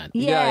jiving on that.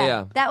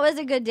 Yeah. That was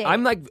a good date.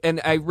 I'm like, and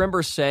I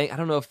remember saying, I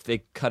don't know if they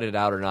cut it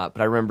out or not,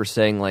 but I remember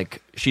saying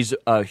like, she's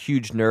a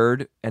huge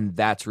nerd and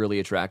that's really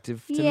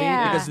attractive to me.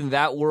 Yeah. Because in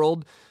that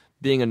world,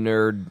 being a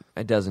nerd,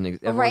 it doesn't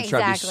exist. Everyone's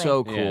trying to be exactly.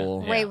 so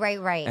cool. Yeah.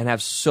 Right. And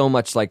have so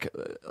much like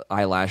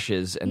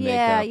eyelashes and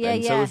Yeah, makeup.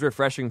 And so yeah. it was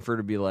refreshing for her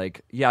to be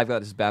like, yeah, I've got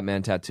this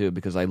Batman tattoo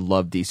because I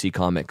love DC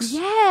Comics.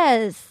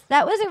 Yes,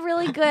 that was a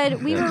really good.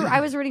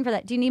 I was rooting for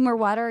that. Do you need more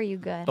water? Or are you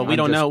good? But we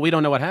don't know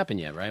what happened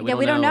yet, right?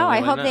 We don't know.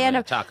 I hope they end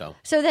up taco.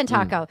 So then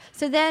taco.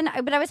 So then,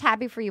 but I was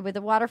happy for you with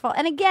the waterfall.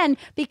 And again,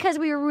 because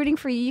we were rooting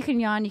for you, you can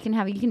yawn. You can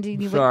have. You can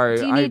do. Sorry,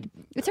 do you need?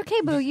 It's okay,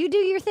 boo. You do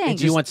your thing.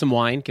 Do you want some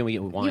wine? Can we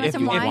get wine? want If,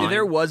 some wine? if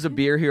there was a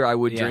beer here, I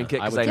would Yeah, drink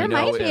it I because would I drink know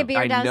it. There might be a beer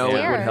I know it would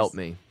downstairs. help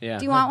me. Yeah.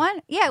 Do you want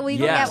one? Yeah, will you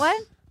go Yes. get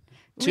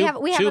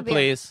one? We have Two, a beer.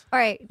 please. All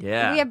right.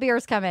 Yeah. We have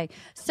beers coming.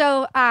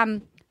 So,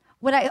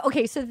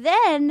 so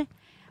then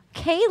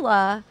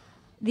Kayla,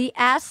 the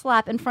ass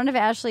slap in front of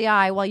Ashley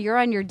I while you're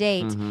on your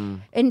date,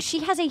 and she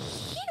has a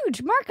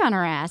huge mark on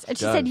her ass. And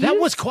she does. said, That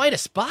was quite a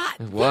spot.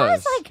 It that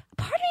was was. like,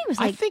 part of me was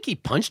I like, think he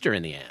punched her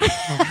in the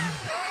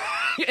ass.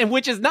 And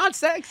which is not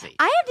sexy.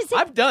 I have to say,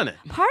 I've done it.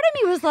 part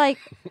of me was like,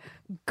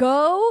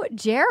 go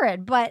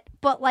Jared, but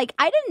like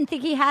I didn't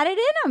think he had it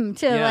in him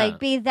to Yeah. like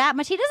be that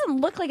much. He doesn't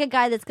look like a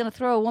guy that's going to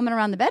throw a woman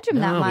around the bedroom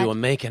that No, much. we were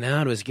making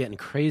out. It was getting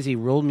crazy. He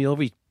rolled me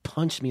over. He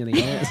punched me in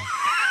the ass.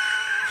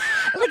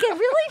 Like it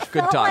really Good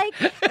felt talk. like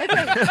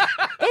okay,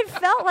 it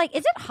felt like.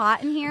 Is it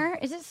hot in here?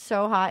 Is it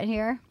so hot in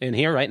here? In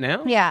here right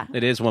now? Yeah.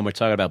 It is when we're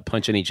talking about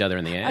punching each other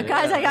in the ass.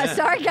 Guys, I got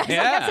sorry, guys.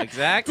 Yeah,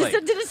 exactly.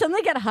 Did it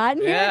suddenly get hot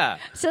in here? Yeah.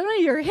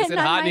 Suddenly you're hitting Is it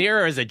on hot my, in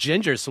here or is it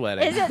ginger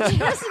sweating? Is it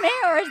just me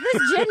or is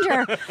this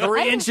ginger?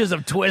 3 inches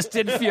of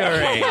twisted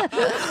fury.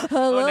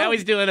 Oh, now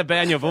he's doing a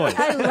Banya voice.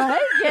 I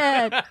like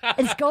it.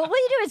 It's gold. What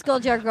do you do? It's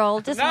gold jar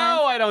gold. Just No,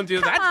 one. I don't do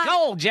that. Come That's on.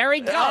 gold,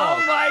 Jerry. Gold.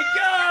 Oh my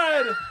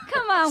God!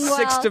 Come on, Will.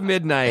 6 to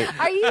midnight.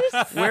 Are you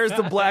Where's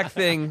the black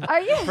thing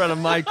Are you- in front of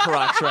my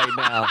crotch right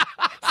now?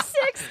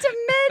 6 to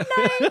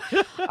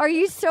midnight? Are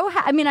you so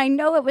I mean, I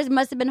know it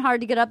must have been hard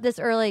to get up this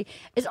early.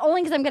 It's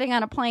only because I'm getting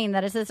on a plane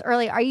that it's this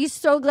early. Are you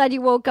so glad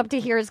you woke up to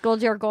hear it's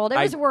Gold Jar Gold? It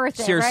was worth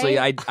it, Seriously,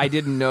 right? I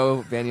didn't know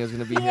Vanny was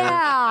going to be here.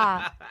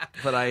 Yeah.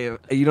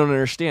 But you don't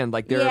understand.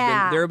 Like there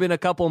have been a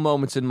couple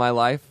moments in my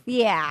life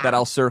Yeah. that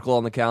I'll circle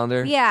on the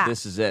calendar. Yeah.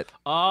 This is it.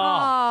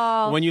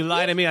 Oh, when you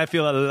lie to me, I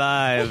feel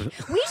alive.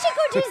 We should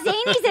go to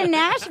Zany's in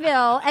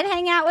Nashville and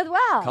hang out with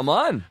Will. Come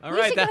on. All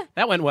right, should go-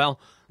 that went well.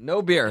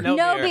 No beer. No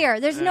No beer. beer.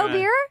 There's no All right.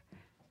 beer?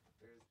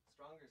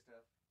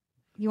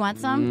 You want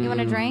some? You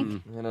want a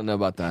drink? I don't know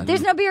about that.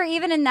 There's no beer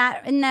even in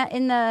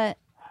the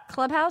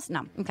Clubhouse?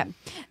 No. Okay.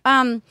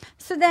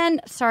 So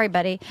then, sorry,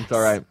 buddy. It's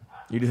all right.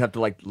 You just have to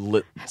like I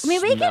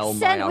mean, we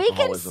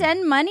can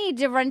send money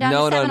to run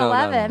down to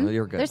 7-Eleven. No,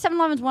 you're good. There's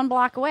 7-Elevens 1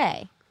 block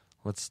away.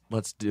 Let's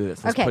do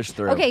this. Let's push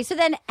through. Okay, so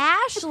then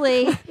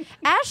Ashley,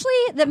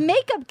 the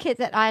makeup kit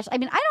that I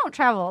mean, I don't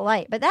travel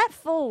light, but that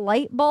full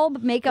light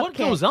bulb makeup What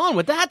kit. goes on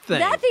with that thing?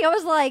 That thing, I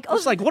was like, I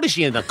was like, what is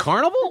she in the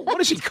carnival?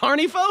 What is she,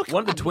 carny folk?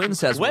 One of the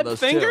twins has one Web of those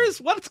fingers?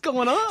 too. What's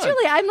going on?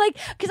 Truly, I'm like,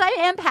 because I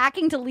am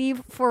packing to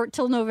leave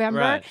till November,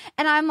 Right.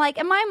 and I'm like,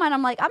 in my mind,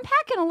 I'm like, I'm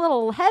packing a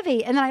little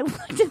heavy, and then I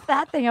looked at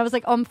that thing, I was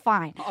like, oh, I'm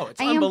fine. Oh,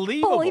 it's I am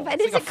unbelievable. fully fine.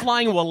 It's like a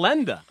flying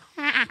Walenda.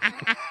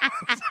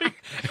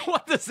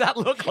 What does that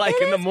look like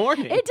in the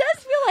morning? It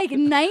does feel like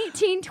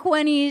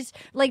 1920s,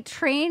 like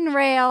train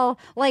rail.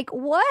 Like,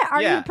 what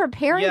are you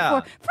preparing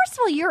for? First of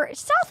all, you're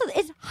south of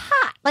it's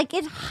hot. Like,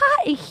 it's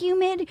hot and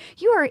humid.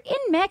 You are in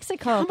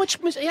Mexico. How much?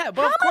 Yeah,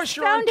 but of course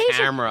you're on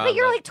camera. Like,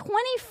 you're like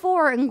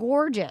 24 and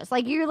gorgeous.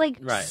 Like, you're like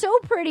so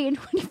pretty and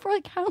 24.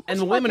 Like, how much? And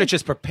the women are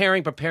just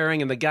preparing,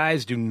 and the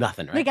guys do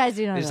nothing. Right? The guys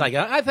do nothing. It's like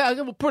I thought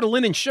we'll put a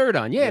linen shirt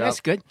on. Yeah,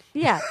 that's good.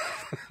 Yeah.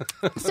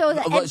 So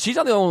she's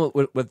not the only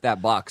one with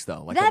that box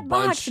though. Like that a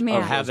bunch box,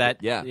 man. of Have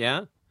that.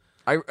 Yeah.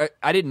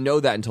 I didn't know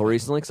that until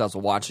recently because I was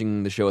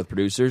watching the show with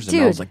producers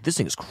and I was like, this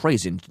thing is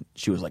crazy. And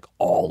she was like,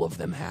 all of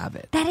them have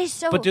it. That is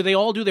so. But do they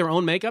all do their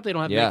own makeup? They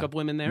don't have makeup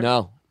women there?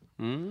 No.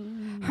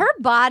 Her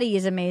body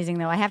is amazing,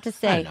 though. I have to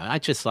say. I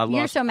lost.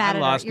 You're so mad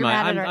at her. You're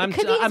mad at her. I'm It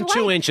could be his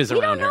 2 wife. inches We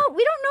around don't know.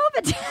 We don't know if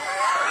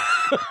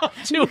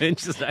it's 2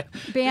 inches.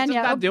 She's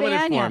Banya. not doing it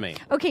Banya. for me.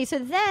 Okay, so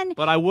then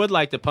But I would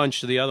like to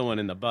punch the other one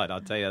in the butt.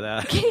 I'll tell you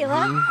that.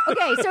 Kayla.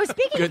 Okay, so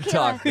speaking Good of Kayla,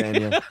 talk,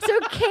 Banya. so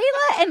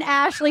Kayla and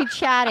Ashley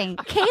chatting.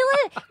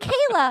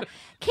 Kayla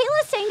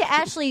saying to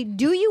Ashley,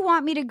 "Do you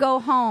want me to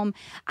go home?"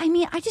 I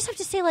mean, I just have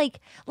to say, like.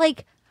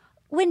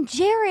 When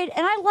Jared,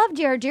 and I love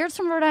Jared. Jared's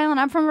from Rhode Island.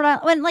 I'm from Rhode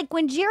Island.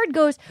 When Jared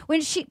goes,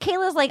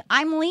 Kayla's like,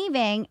 I'm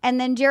leaving.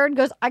 And then Jared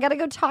goes, I got to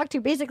go talk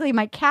to basically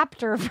my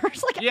captor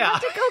first. Like, I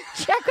have to go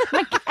check with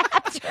my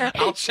captor.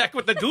 I'll check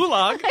with the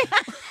gulag.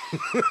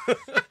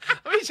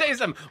 Let me tell you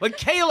something. When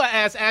Kayla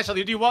asks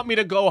Ashley, do you want me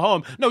to go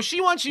home? No,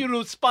 she wants you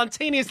to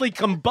spontaneously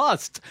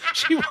combust.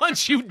 She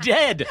wants you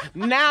dead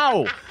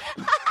now.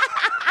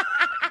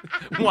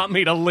 Want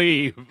me to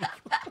leave.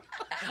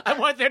 I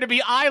want there to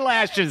be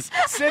eyelashes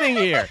sitting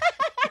here.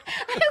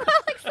 I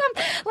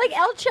want like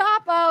El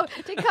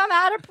Chapo to come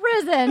out of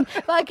prison,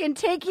 fucking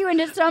take you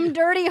into some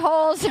dirty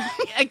holes.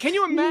 And can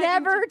you imagine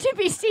never to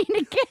be seen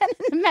again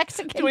in the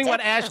Mexican doing what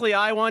desert. Ashley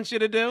I wants you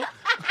to do?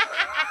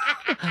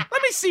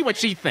 Let me see what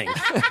she thinks.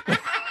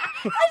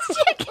 This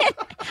chicken.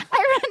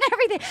 I run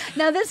everything.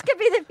 Now this could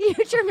be the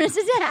future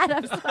Mrs.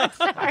 Adams. I'm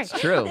sorry. It's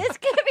true. This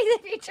could be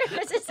the future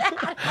Mrs.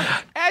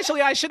 Adams.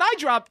 Ashley, should I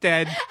drop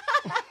dead?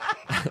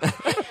 Let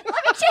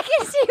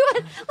me see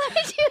what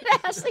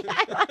Ashley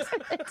I was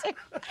going to do.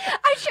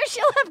 I'm sure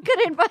she'll have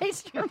good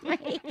advice for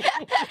me.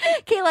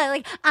 Kayla,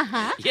 like,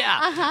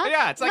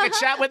 Yeah, it's like a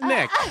chat with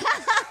Nick.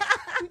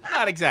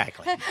 Not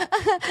exactly.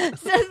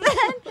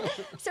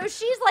 So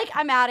she's like,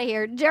 I'm out of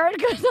here. Jared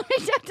goes, let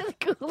me talk to the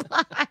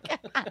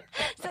gulag.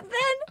 So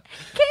then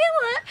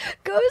Kayla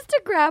goes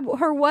to grab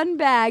her one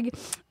bag,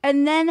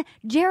 and then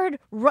Jared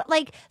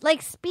like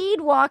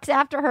speed walks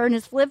after her in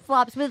his flip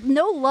flops with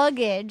no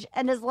luggage,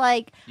 and is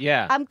like,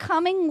 Yeah. I'm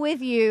coming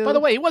with you. By the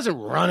way, he wasn't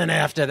running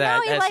after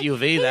that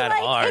SUV that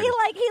hard.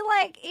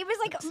 He was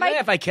like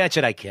If I catch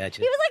it, I catch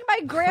it. He was like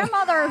my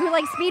grandmother who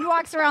like speed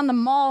walks around the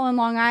mall in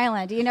Long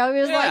Island. You know, he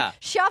was like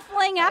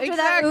shuffling after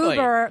Exactly.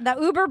 that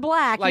Uber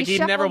Black. Like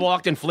he'd never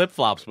walked in flip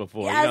flops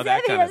before. Yeah, you know,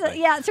 that kind of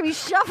thing. Yeah, so he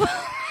shuffled.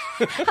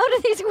 How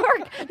do these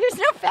work? There's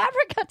no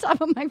fabric on top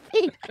of my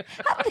feet.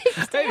 How do they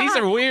stay Hey, these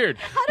on? are weird.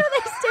 How do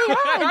they stay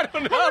on? I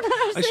don't know.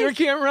 I sure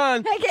can't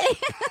run. Okay.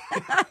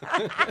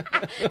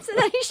 So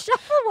then he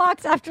shuffle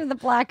walks after the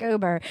black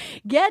Uber,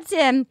 gets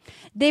in.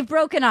 They've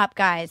broken up,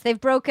 guys.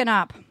 They've broken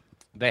up.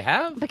 They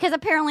have? Because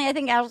apparently I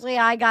think Ashley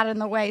I got in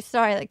the way.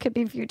 Sorry, that could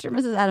be future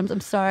Mrs. Adams.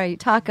 I'm sorry,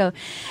 Taco.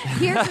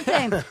 Here's the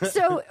thing.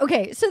 So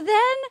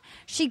then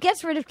she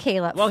gets rid of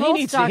Kayla. Well, Full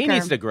he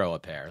needs to grow a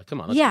pair.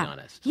 Come on, let's be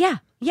honest. Yeah,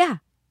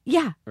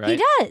 Right?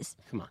 he does.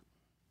 Come on.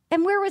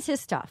 And where was his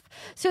stuff?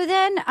 So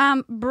then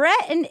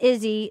Brett and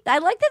Izzy, I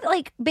like that,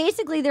 like,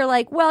 basically they're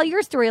like, well,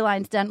 your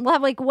storyline's done. We'll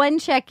have, like, one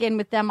check-in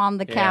with them on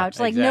the couch.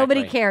 Like,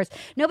 nobody cares.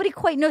 Nobody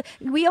quite knows.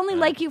 We only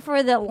like you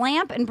for the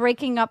lamp and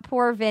breaking up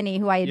poor Vinny,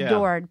 who I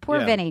adored.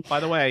 Poor Vinny.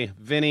 By the way,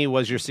 Vinny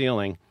was your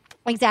ceiling.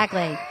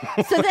 Exactly.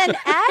 So then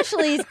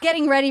Ashley's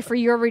getting ready for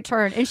your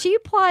return, and she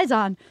applies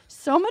on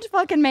so much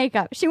fucking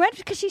makeup. She went,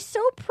 because she's so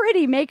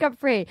pretty, makeup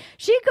free.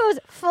 She goes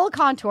full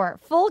contour,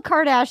 full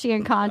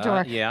Kardashian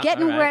contour,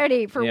 getting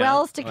ready for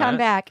Wells to come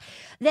back.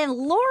 Then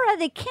Laura,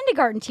 the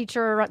kindergarten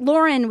teacher,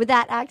 Lauren with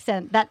that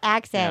accent.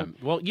 Yeah.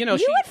 Well, you know,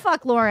 you would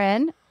fuck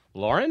Lauren.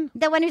 Lauren?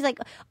 The one who's like,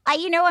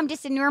 I'm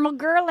just a normal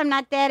girl. I'm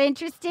not that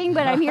interesting,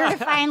 but I'm here to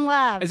find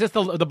love. Is this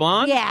the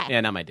blonde? Yeah.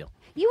 Yeah, not my deal.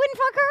 You wouldn't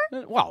fuck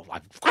her? Well,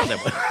 of course I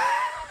would.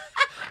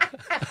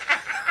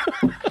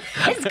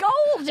 It's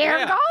gold,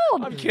 Jared,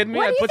 gold. I'm kidding me.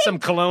 What I'd do you put some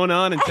cologne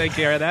on and take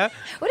care of that.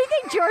 What do you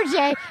think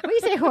Jorge. Will you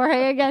say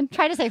Jorge again?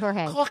 Try to say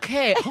Jorge.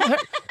 Okay.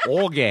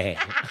 Okay.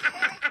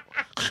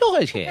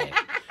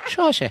 Jorge.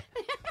 Jorge.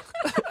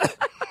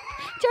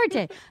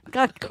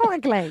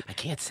 Correctly. I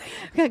can't say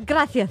it.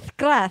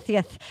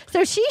 Gracias.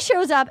 So she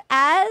shows up,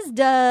 as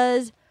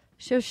does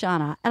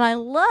Shoshana. And I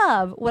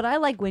love what I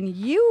like when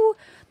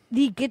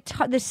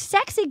the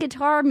sexy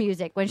guitar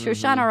music when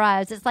Shoshana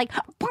arrives. It's like,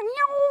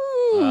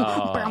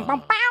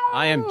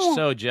 I am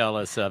so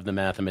jealous of the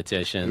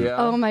mathematician. Yeah.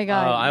 oh my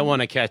God. I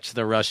want to catch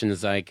the Russian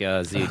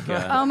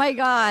Zika. Oh my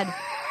God.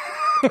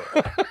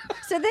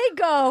 So they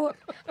go,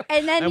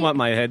 and then I want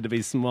my head to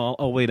be small.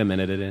 Oh, wait a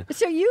minute, it is.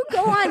 so you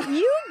go on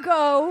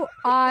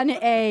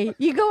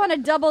a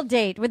double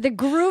date with the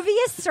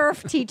grooviest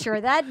surf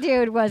teacher. That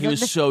dude was. He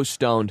was so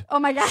stoned. Oh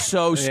my God.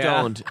 So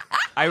stoned.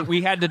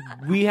 We had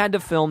to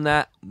film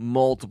that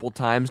multiple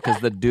times because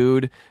the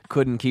dude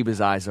couldn't keep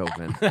his eyes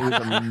open. It was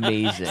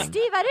amazing.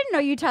 Steve, I didn't know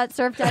you taught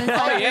surf down in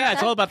Oh, yeah,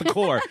 it's all about the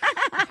core.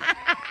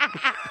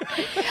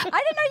 I didn't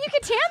know you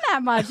could tan that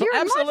much. You're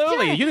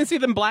Absolutely. You didn't see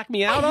them black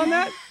me out on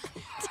that?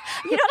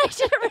 You know what? I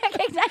should have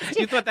recognized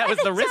you. You thought that was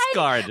the wrist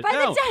guard. By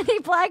No. the time they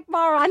black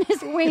bar on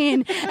his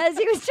wing, as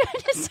he was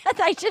trying to set,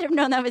 I should have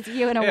known that was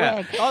you in a Yeah.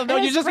 wig. Oh, no, And you're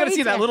it's just going to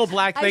see crazy. that little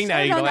black I thing now.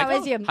 should've You go known like, that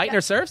was you.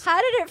 Heitner surfs? How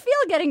did it feel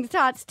getting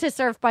taught to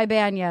surf by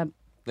Banya?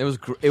 It was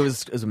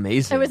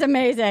amazing. It was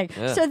amazing.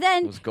 Yeah, So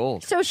then, it was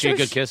gold. So She a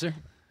good kisser?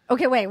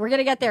 Okay, wait, we're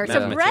gonna get there.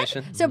 So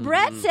Mathematician?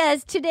 Brett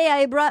says today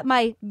I brought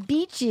my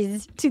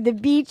beaches to the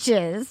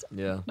beaches.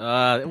 Yeah.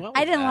 I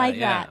didn't like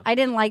that. I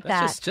didn't like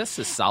that. That's just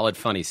a solid,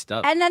 funny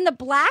stuff. And then the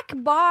black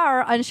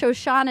bar on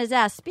Shoshana's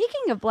ass.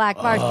 Speaking of black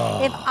bars,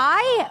 if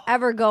I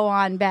ever go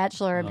on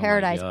Bachelor in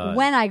Paradise, God.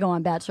 when I go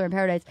on Bachelor in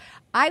Paradise,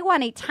 I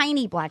want a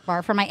tiny black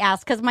bar for my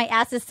ass because my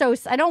ass is so.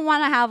 I don't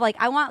want to have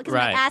because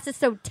Right. my ass is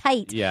so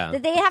tight Yeah.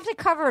 that they have to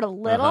cover it a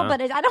little. But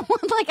I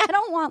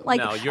don't want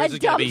no, yours is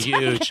going to be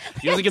huge.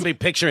 Yours is going to be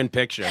picture in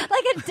picture.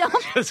 like a dump.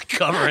 Just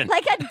covering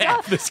Like a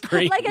half the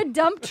screen. like a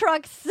dump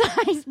truck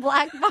size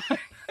black bar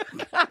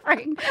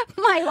covering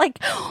my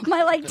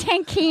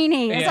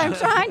tankini. As Yeah. I'm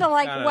trying to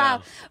I don't wow.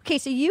 know. Okay,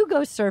 so you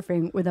go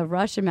surfing with a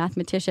Russian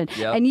mathematician,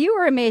 Yep. and you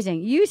were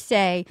amazing. You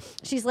say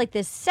she's like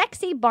this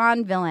sexy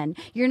Bond villain.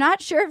 You're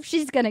not sure if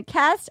she's going to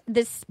cast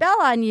this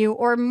spell on you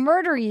or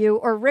murder you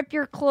or rip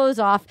your clothes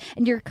off,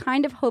 and you're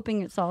kind of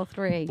hoping it's all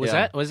three. Was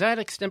that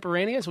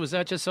extemporaneous? Was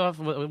that just off?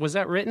 Was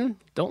that written?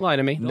 Don't lie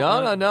to me.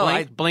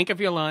 No. Blink if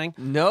you're lying.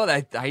 No,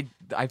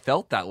 I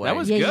felt that way. That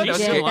was Yeah, good. you That was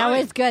did. a good That line.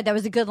 was good. That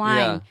was a good line.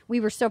 Yeah. We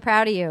were so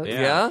proud of you.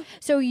 Yeah?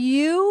 So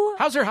you,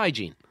 How's her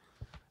hygiene?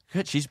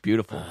 Good. She's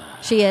beautiful.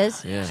 she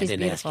is. Yeah. She's I didn't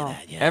beautiful.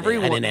 ask you that. Yeah,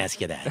 Everyone- I didn't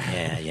ask you that.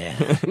 Yeah.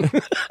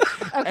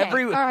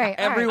 Okay. all right.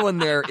 Everyone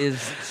there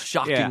is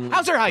shocking. Yeah.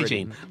 How's her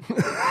hygiene?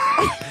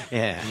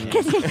 Yeah.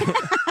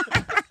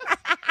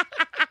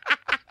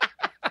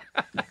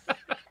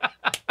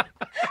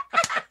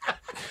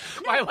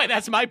 By the way,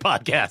 that's my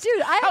podcast.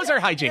 Dude, how's her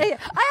hygiene?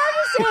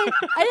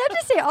 I have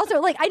to say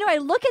also, I know I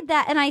look at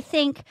that and I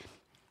think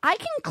I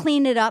can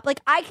clean it up.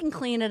 I can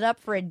clean it up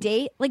for a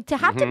date. To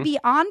have Mm-hmm. to be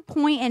on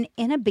point and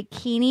in a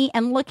bikini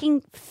and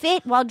looking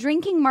fit while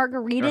drinking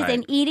margaritas Right.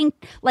 and eating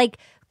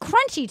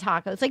crunchy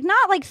tacos.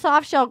 Not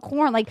soft shell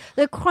corn,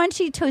 the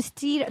crunchy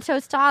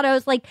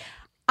tostados.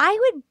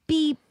 I would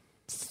be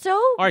so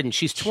Arden,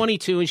 she's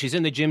 22 and she's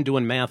in the gym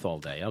doing math all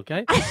day,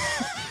 okay?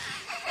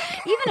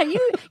 even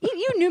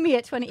you knew me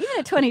at 20, even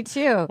at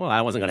 22. Well,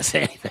 I wasn't going to say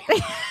anything.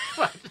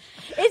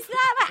 It's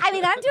not. I'm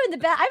doing the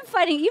best. I'm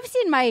fighting. You've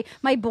seen my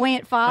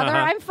buoyant father.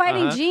 I'm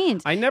fighting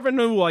jeans. I never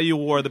knew why you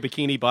wore the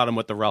bikini bottom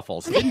with the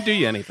ruffles. It didn't do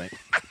you anything.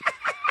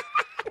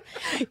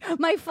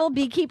 My full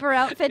beekeeper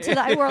outfit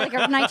I wore a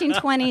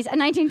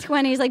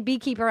 1920s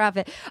beekeeper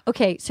outfit.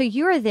 Okay, so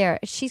you were there.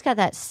 She's got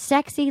that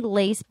sexy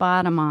lace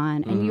bottom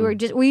on, and were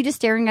you just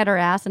staring at her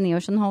ass in the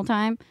ocean the whole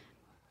time?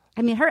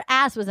 I mean, her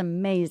ass was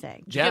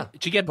amazing. Did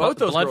you get Both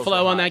those blood girls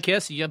flow were on hot. that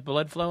kiss? You get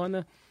blood flow on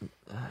the...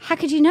 How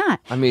could you not?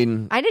 I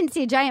mean, I didn't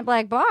see a giant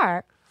black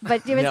bar,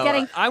 but it was no,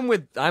 getting. I'm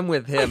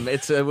with him.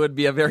 It would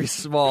be a very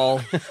small,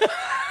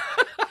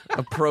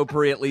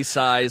 appropriately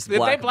sized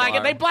black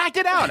bar. They blacked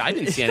it out. I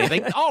didn't see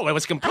anything. Oh, it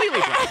was completely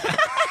black.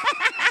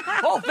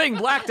 Whole thing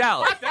blacked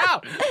out.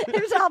 out.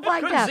 It was all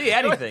blacked Couldn't out. see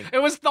anything. It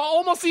was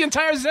almost the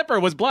entire zipper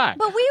was black.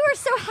 But we were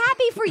so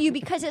happy for you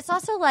because it's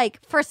also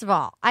first of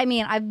all, I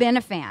mean, I've been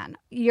a fan.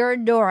 You're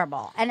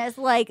adorable. And it's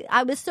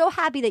I was so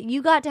happy that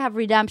you got to have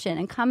redemption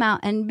and come out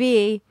and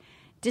be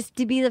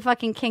to be the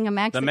fucking king of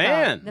Mexico. The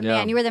man. The Yeah.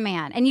 man. You were the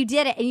man. And you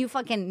did it and you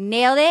fucking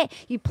nailed it.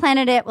 You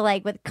planted it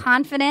with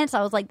confidence.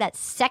 I was that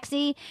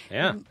sexy.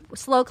 Yeah.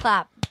 Slow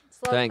clap.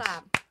 Slow Thanks.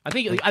 clap. I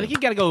think you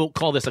got to go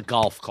call this a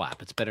golf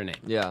clap. It's a better name.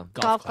 Yeah.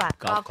 Golf clap.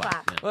 Golf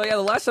clap. Yeah. Well, yeah,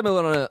 the last time I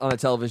went on a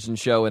television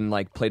show and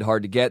played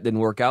hard to get didn't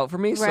work out for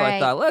me, so I Right.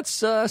 thought let's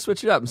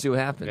switch it up and see what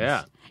happens.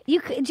 Yeah.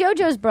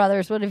 JoJo's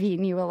brothers would have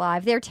eaten you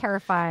alive. They're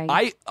terrifying.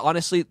 I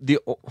honestly,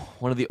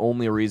 one of the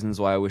only reasons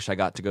why I wish I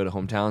got to go to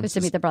hometowns Was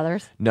to meet the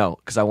brothers. no,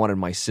 because I wanted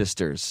my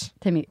sisters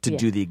To meet- to yeah.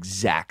 do the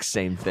exact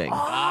same thing. 'Cause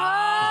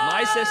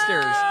my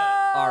sisters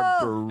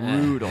are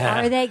brutal.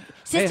 Are they?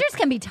 Sisters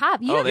can be tough.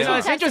 You have they two are.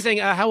 It's tough interesting.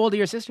 How old are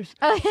your sisters?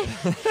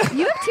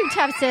 You have two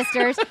tough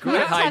sisters. You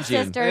have tough hygiene.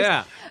 sisters.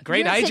 Yeah.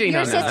 Great Your si- hygiene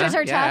your on that, sisters huh?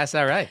 are Yeah, tough. that's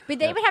all right. But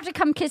they would have to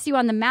come kiss you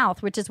on the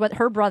mouth, which is what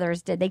her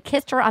brothers did. They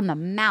kissed her on the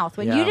mouth.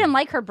 When you Yeah. didn't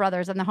like her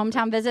brothers on the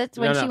hometown visits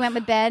when No. she went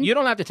with Ben. You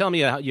don't have to tell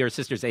me your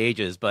sister's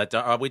ages, but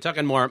are we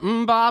talking more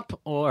Mbop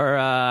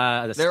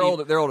or They're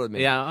older. They're older than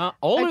me. Yeah,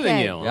 older than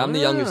Okay. you. Yeah, I'm the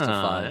youngest of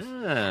 5.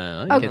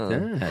 Look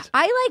at that.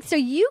 I like, so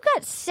you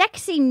got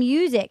sexy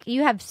music.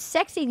 You have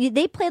sexy,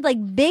 they played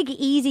like Big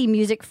Easy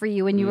music for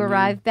you when you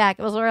arrived back.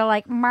 It was sort of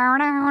like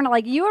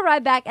you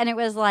arrived back and it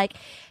was like,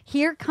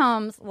 here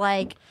comes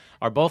like,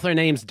 Are both their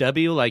names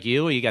W like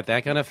you? You got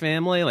that kind of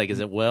family? Like, is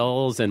it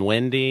Wells and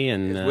Wendy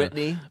and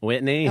Whitney.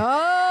 Whitney?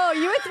 oh,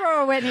 you would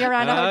throw a Whitney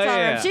around a Oh, hotel room.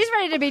 yeah. She's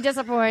ready to be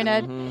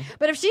disappointed.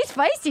 But if she's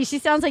feisty, she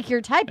sounds like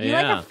your type. You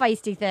Yeah. like a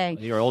feisty thing.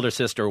 Your older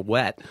sister,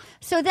 Wet.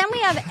 So then we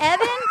have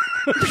Evan.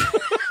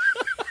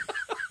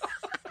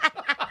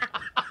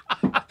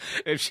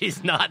 If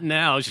she's not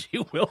now, she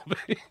will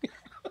be.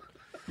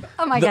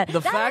 Oh my God. The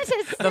That fact,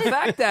 was his- the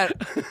fact that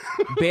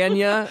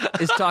Banya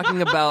is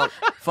talking about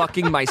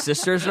fucking my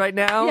sisters right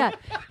now Yeah.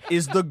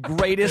 is the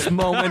greatest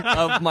moment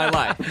of my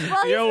life.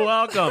 Well, he's You're been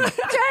welcome.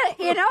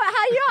 you know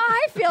how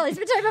I feel. He's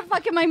been talking about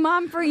fucking my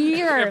mom for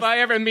years. If I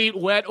ever meet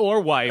Wet or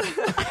Wife,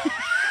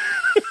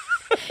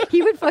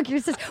 He would fuck your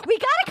sister. We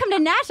gotta come to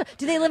Nashville.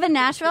 Do they live in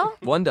Nashville?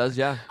 One does,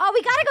 yeah. Oh,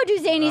 we gotta go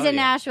do Zanies in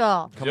yeah.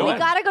 Nashville. Do We it.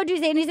 gotta go do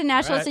Zanies in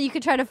Nashville Right. so you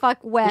could try to fuck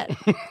Wet.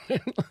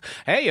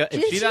 hey, if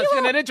She she's not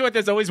will- getting into it,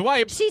 there's always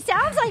Wife. She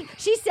sounds like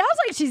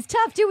she's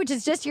tough too, which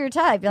is just your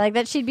type. Like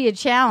that, she'd be a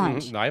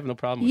challenge. No, I have no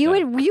problem with You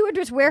that. would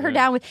just wear her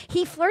down with.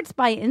 He flirts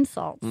by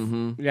insults.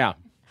 Yeah.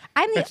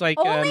 I'm the It's like,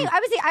 only. um,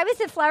 I was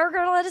the flower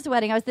girl at his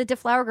wedding. I was the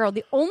deflower girl.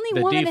 The only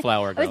The woman.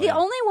 deflower I was girl, the yeah.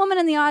 only woman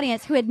in the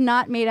audience who had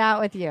not made out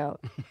with you.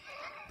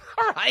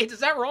 All right, is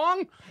that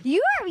wrong? But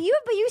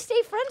you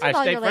stay friends with I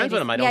all stay your friends ladies.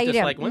 with them. I don't yeah, you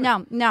dislike do.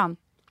 women. No.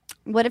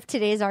 What if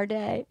today's our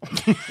day?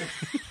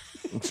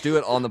 Let's do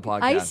it on the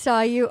podcast. I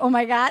saw you. Oh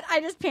my God. I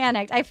just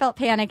panicked. I felt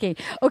panicky.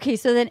 Okay,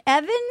 so then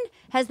Evan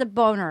has the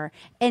boner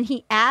and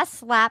he ass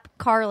slap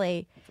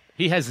Carly.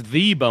 He has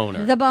the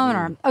boner. The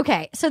boner.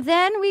 Okay, so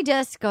then we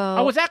just go.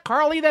 Oh, was that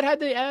Carly that had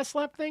the ass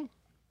slap thing?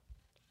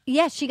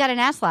 Yes, she got an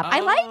ass slap. I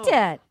liked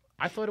it.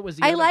 I thought it was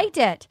the I other liked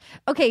it.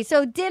 Okay,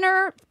 so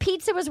dinner,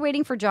 pizza was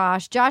waiting for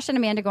Josh. Josh and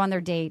Amanda go on their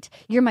date.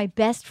 You're my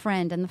best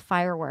friend and the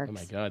fireworks. Oh,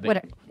 my God.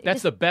 What-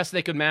 That's the best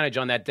they could manage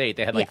on that date.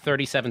 They had like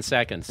 37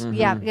 seconds.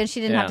 Yeah, and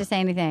she didn't have Yeah. to say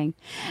anything.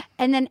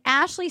 And then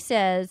Ashley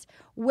says,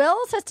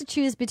 Wills has to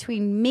choose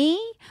between me,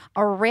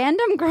 a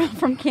random girl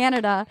from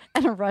Canada,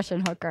 and a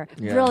Russian hooker.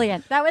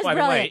 Brilliant. That was By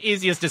the way, brilliant.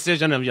 easiest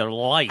decision of your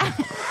life.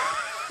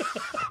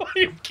 Are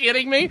you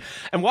kidding me?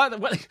 And what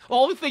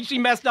all the thing she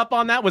messed up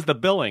on that was the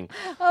billing.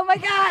 Oh my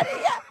God.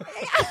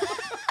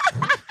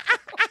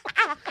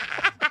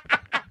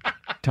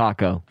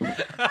 Taco. You're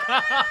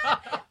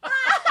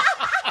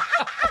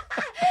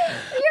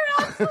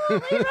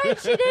absolutely right.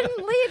 She didn't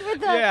lead with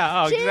the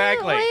Yeah, oh, she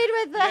exactly. didn't lead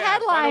with the By the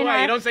headliner.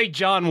 way, you don't say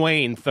John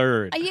Wayne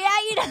third. Yeah,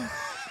 you don't.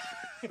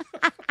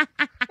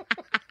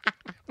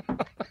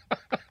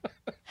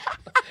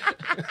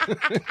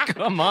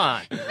 Come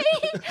on. A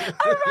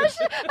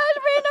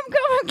random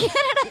girl from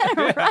Canada and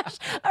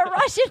a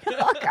Russian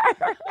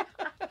hooker.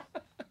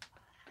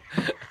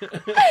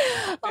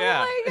 Oh Yeah.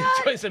 my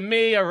God. Choice of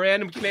me, a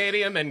random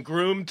Canadian, and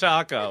Groom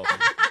Taco.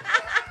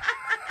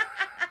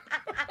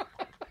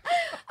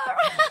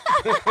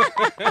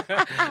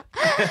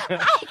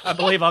 I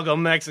believe I'll go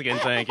Mexican,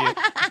 thank you.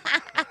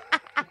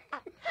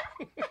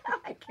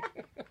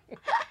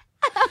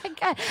 Oh my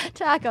God.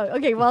 Taco.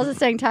 Okay, Wells is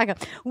saying taco.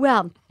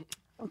 Well,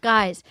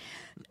 guys,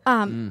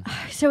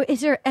 so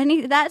is there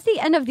any that's the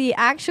end of the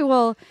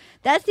actual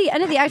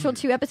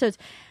 2 episodes.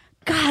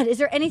 God, is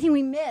there anything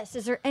we missed?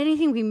 Is there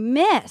anything we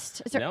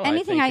missed? Is there No,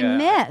 anything think, I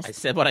missed? I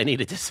said what I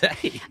needed to say.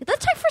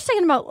 Let's talk for a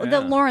second about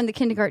the Lauren, the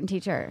kindergarten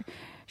teacher.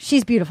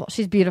 She's beautiful.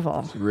 She's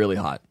beautiful. Really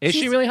hot. Is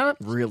she really hot?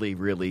 Really,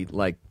 really,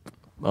 like,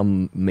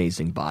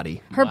 amazing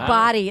body. Her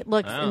body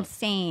looks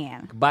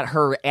insane. But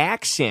her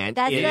accent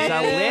That's is right.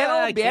 a Yeah, little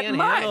I bit can't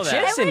handle much,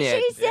 that. isn't When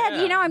it? she said,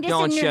 you know, I'm just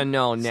Don't a you new-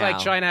 know It's now? like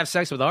trying to have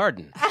sex with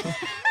Arden.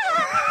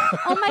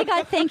 Oh my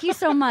God! Thank you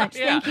so much.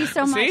 Yeah. Thank you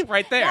so much. See?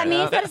 Right there. That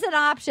means that it's an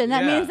option.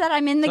 That Yeah. means that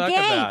I'm in the Talk game.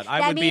 about it. I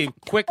That would means, be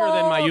quicker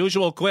than my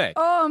usual quick.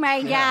 Oh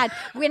my God!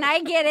 When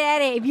I get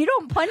at it, if you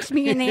don't punch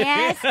me in the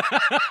ass,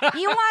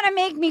 you want to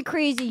make me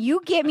crazy.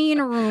 You get me in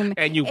a room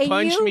And you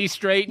punch me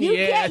straight in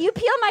the ass. You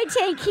peel my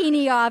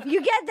tankini off. You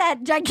get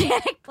that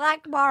gigantic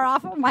black bar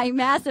off of my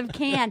massive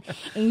can,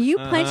 and you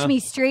punch me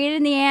straight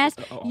in the ass.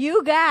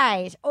 You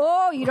guys,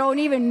 you don't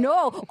even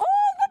know. Oh,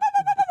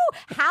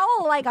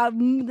 howl like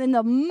in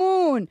the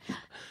moon.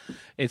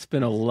 It's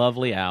been a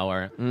lovely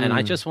hour, and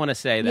I just want to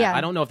say that Yeah.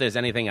 I don't know if there's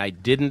anything I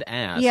didn't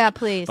ask. Yeah,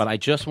 please. But I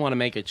just want to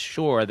make it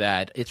sure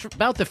that it's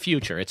about the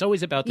future. It's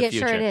always about the Yeah,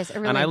 future. sure it is. It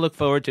And really- I look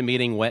forward to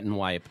meeting Wet and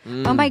Wipe.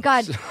 Oh my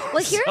God!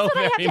 Well, here's so what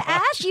I have very to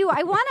ask you.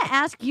 I want to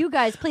ask you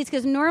guys, please,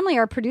 because normally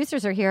our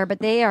producers are here, but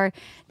they're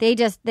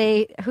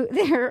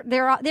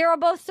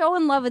both so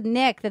in love with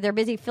Nick that they're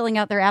busy filling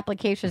out their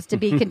applications to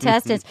be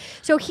contestants.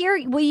 So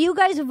here, will you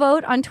guys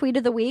vote on Tweet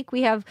of the Week?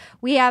 We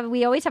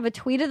always have a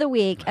Tweet of the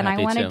Week, and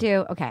Happy I want to to.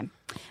 do okay.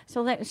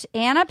 So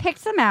Anna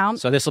picks them out.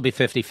 So this will be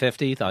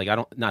 50-50.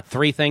 Like not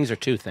 3 things or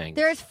 2 things.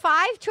 There's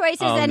 5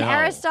 choices, Oh, and no.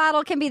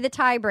 Aristotle can be the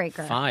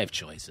tiebreaker. 5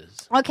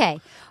 choices. Okay.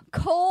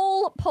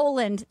 Cole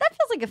Poland. That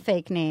feels like a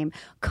fake name.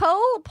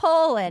 Cole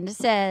Poland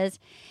says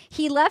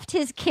he left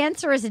his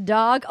cancerous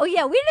dog. Oh,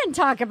 yeah, we didn't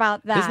talk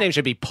about that. His name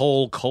should be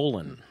Pole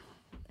Colon.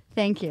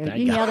 Thank you. Thank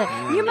You you. nailed it.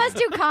 You must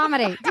do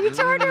comedy. Do you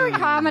tour doing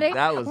comedy?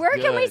 That was Where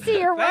can we good. see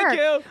your work? Thank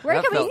you. Where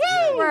That can we felt see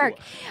your good. work?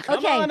 Come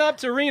Okay. on up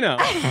to Reno.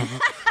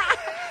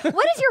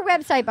 What is your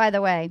website, by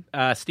the way?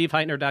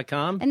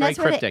 SteveHeitner.com. And Very that's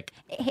what cryptic.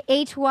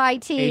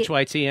 HYT.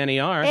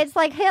 HYTNER. It's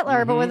like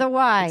Hitler, but with a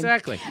Y.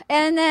 Exactly.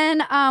 And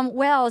then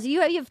Wells, you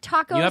have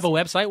tacos. You have a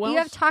website, Wells? You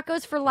have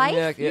tacos for life.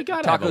 Yeah,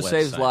 gotta have a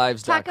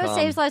TacoSavesLives.com.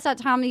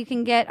 TacoSavesLives.com. You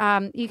can get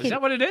you Is can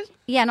that what it is?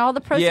 yeah, and all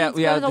the proceeds Yeah,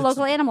 go to the it's-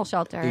 local animal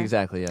shelter.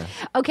 Exactly, yeah.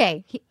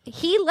 Okay,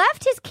 he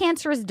left his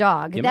cancerous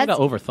dog. You might That's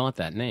have overthought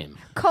that name.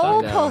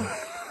 Cole. I Cole.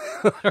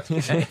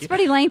 It's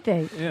pretty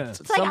lengthy. Yeah. It's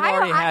like Someone I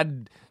already don't.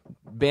 had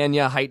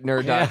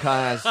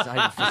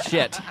BanyaHeitner.com for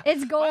shit.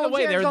 It's gold. By the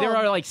way, Jared there Gold.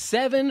 are like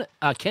 7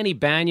 Kenny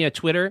Banya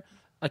Twitter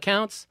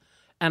accounts,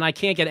 and I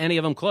can't get any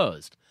of them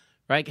closed.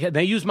 Right?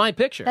 They use my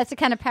picture. That's the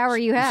kind of power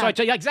you have. So I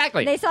tell you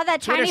exactly. They saw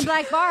that tiny Twitter's-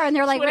 black bar and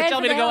they're like, Twitter ready tell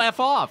for me to the go hell- F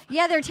off.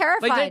 Yeah, they're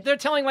terrified. Like they're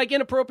telling like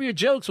inappropriate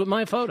jokes with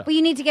my photo. Well,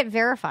 you need to get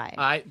verified.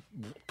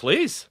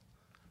 Please.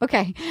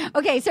 Okay.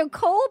 So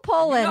Cole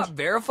Poland. Not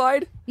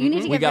verified? You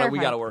need to get verified. We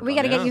gotta work We on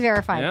got to that. get you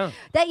verified. Yeah.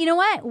 That you know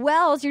what?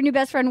 Wells, your new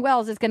best friend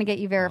Wells is going to get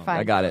you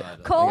verified. I got it.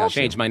 Cole. I got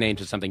you. Change my name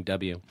to something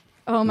W.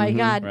 Oh my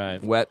God.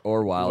 Right. Wet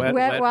or wild.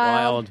 Wet,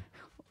 wild.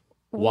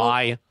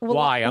 Why?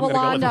 Why? I'm going to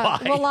go with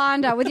Walanda, why.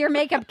 Walanda with your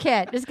makeup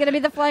kit. It's going to be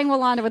the flying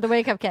Walanda with the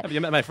makeup kit. Have you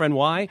met my friend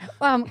Y?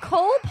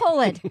 Cole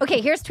Poland.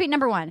 Okay, here's tweet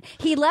number 1.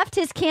 He left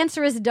his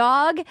cancerous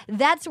dog.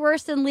 That's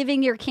worse than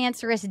leaving your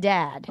cancerous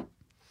dad.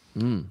 A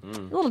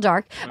little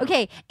dark.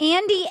 Okay,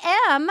 Andy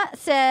M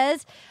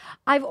says,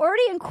 I've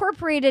already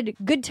incorporated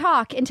good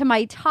talk into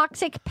my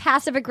toxic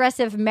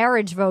passive-aggressive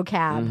marriage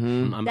vocab.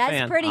 I'm a That's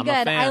fan. pretty I'm a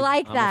good. fan. I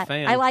like I'm a that.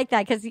 fan. I like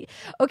that because,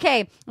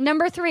 okay,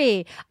 number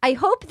 3. I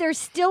hope there's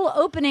still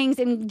openings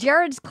in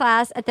Jared's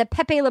class at the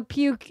Pepe Le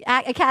Pew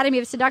Academy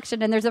of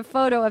Seduction, and there's a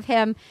photo of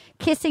him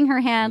kissing her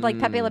hand like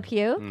Pepe Le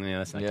Pew. Yeah,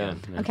 that's not Yeah. good.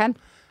 Yeah. Okay.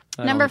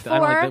 I Number don't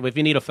like 4. that. If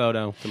you need a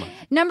photo, come on.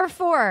 Number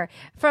 4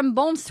 from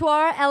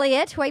Bonsoir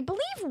Elliott, who I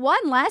believe won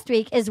last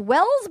week. Is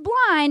Wells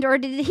blind, or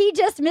did he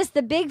just miss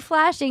the big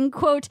flashing,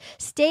 quote,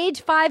 stage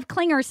 5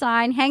 clinger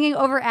sign hanging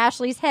over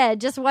Ashley's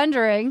head? Just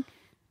wondering.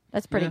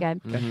 That's pretty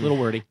good. Okay. A little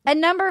wordy. And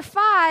number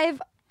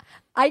 5,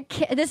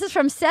 this is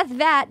from Seth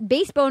Vatt,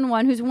 Basebone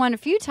one, who's won a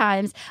few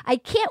times. I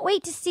can't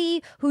wait to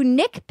see who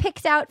Nick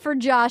picks out for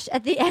Josh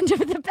at the end of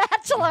The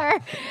Bachelor,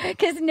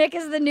 because Nick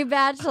is the new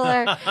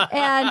Bachelor.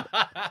 And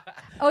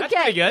okay,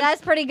 pretty good.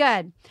 that's pretty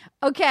good.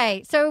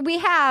 Okay, so we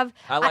have.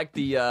 I like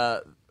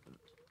the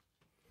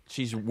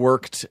she's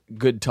worked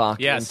good talk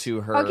Yes.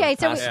 into her Okay,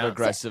 so we- passive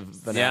aggressive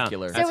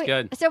vernacular. Yeah. That's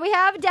good. So we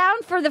have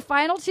down for the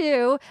final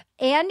 2,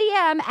 Andy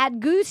M at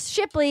Goose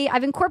Shipley.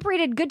 I've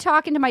incorporated good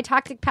talk into my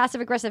toxic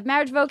passive aggressive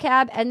marriage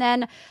vocab. And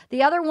then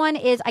the other one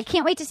is I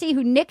can't wait to see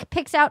who Nick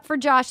picks out for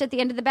Josh at the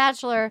end of The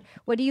Bachelor.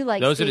 What do you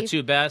like, Those are Steve? the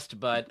 2 best,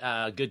 but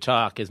good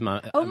talk is my.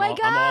 Oh my God!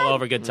 I'm all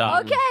over good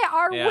talk. Okay,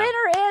 our Yeah.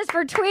 winner is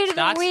for Tweet of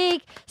the Stats?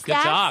 Week. Good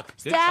talk.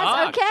 Good Stats.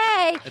 talk.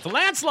 Okay. It's a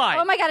landslide.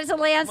 Oh my God, it's a Oh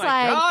my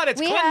landslide. God,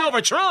 it's We Clinton have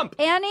over Trump.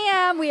 Annie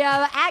M. We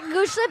have at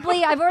Goose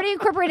Shipley. I've already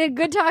incorporated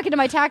good talk into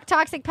my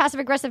toxic passive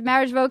aggressive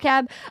marriage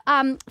vocab.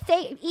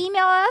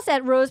 Email us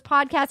at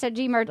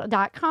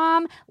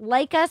rosepodcast@gmail.com.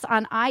 Like us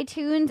on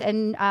iTunes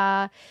and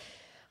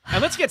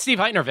And let's get Steve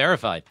Heitner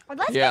verified.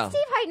 let's Yeah. get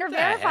Steve Heitner The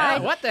hell?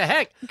 verified. What the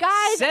heck?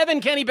 Guys- 7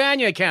 Kenny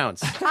Banya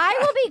accounts. I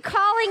will be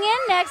calling in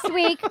next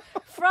week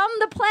from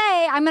the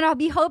play. I'm going to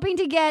be hoping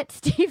to get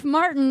Steve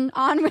Martin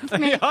on with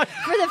me for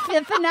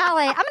the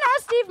finale. I'm going to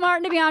ask Steve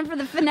Martin to be on for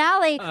the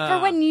finale for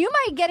when you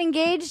might get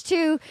engaged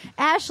to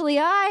Ashley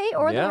I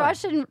or the Yeah.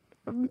 Russian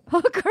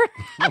hooker.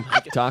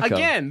 Taco.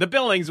 Again, the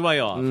billing's way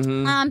off.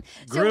 So-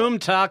 Groom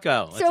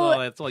taco. so-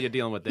 That's all you're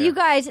dealing with there. You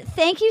guys,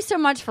 thank you so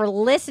much for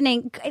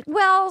listening.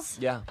 Wells,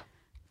 Yeah.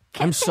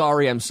 I'm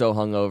sorry I'm so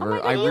hungover. Oh my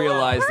God, I you look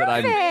realize that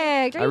I'm.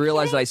 perfect. Are I you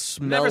realize kidding? that I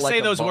smell Never like say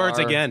a those bar. words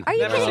again. Are you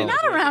Never kidding? say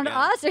Not those words around again.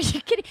 us. Are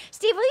you kidding?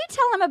 Steve, will you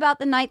tell him about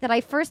the night that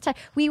I first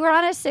we were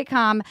on a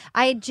sitcom.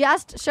 I had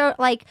just showed,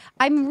 like,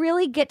 I'm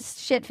really get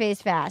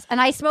shit-faced fast. And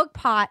I smoke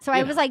pot. So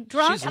I was, like,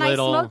 drunk she's and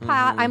little. I smoke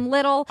pot. I'm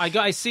little.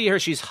 I see her.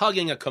 She's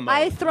hugging a commode.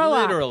 I throw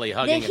Literally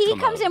up. hugging Then he a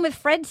commode. comes in with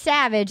Fred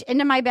Savage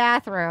into my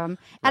bathroom.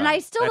 And Right. I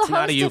still That's the not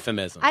a hostess.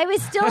 euphemism. I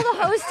was still the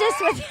hostess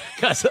with...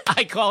 Because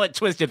I call it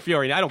Twisted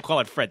Fury. I don't call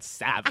it Fred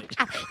Savage.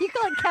 You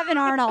call it Kevin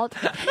Arnold.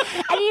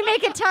 And you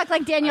make it talk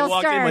like Daniel I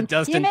walked in Stern. with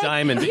Dustin you make,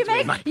 Diamond You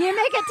between make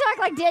it talk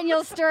like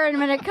Daniel Stern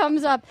when it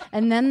comes up.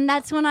 And then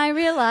that's when I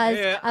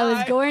realized I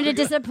was going to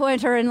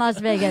disappoint her in Las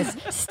Vegas.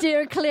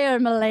 Steer clear,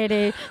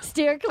 milady.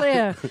 Steer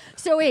clear.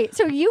 So wait,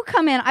 so you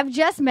come in. I've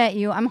just met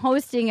you. I'm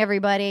hosting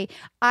everybody.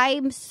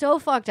 I'm so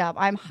fucked up.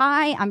 I'm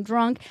high. I'm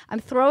drunk. I'm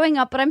throwing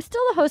up, but I'm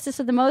still the hostess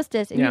of the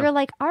mostest. And Yeah. you're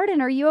like,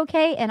 Arden, are you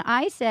okay? And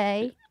I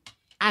say...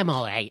 I'm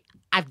all right.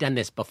 I've done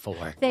this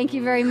before. Thank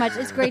you very much.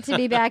 It's great to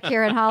be back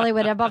here in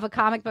Hollywood above a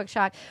comic book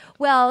shop.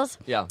 Wells,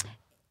 Yeah.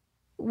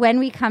 when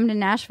we come to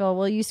Nashville,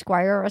 will you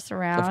squire us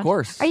around? Of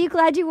course. Are you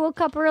glad you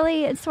woke up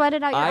early and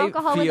sweated out your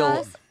alcohol I with feel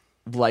us?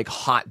 like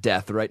hot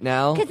death right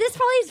now. Because this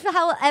probably is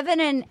how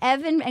Evan and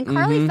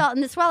Carly felt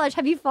in the Swellage.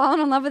 Have you fallen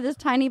in love with this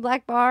tiny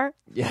black bar?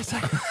 Yes.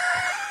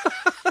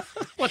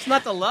 What's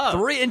not to love?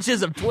 3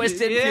 inches of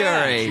twisted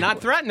Yeah, fury.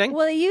 Not threatening.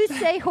 Will you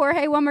say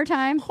Jorge one more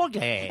time?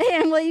 Okay.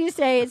 And will you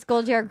say it's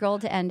Gold Jar Gold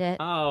to end it?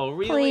 Oh,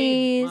 really?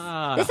 Please.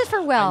 Ah, This is for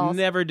Wells. I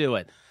never do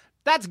it.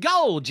 That's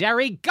gold,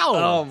 Jerry. Gold.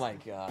 Oh my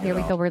god. Here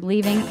we go. We're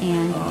leaving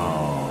and...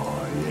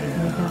 Gonna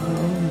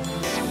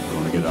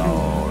get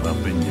all up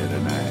in you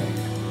tonight.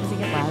 Does it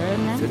get louder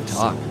than that? Good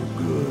talk.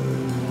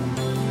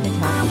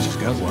 Just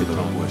got one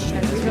little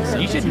question.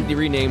 You should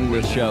rename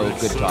the show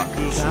Good Talk.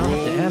 I'll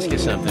have to ask you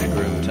something,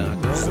 Groove Talk.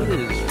 What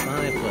is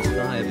 5 plus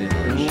 5 in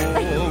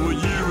Oh,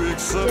 you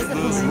accept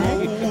this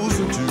rose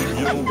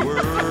into your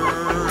world.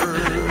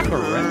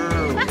 Correct.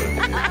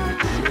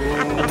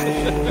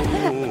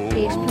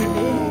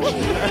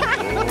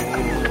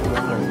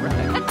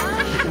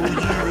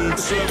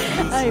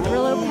 Ay,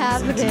 Brillo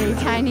Pavade,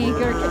 tiny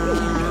gherkin.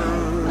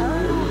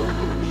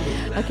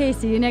 Okay,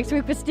 see you next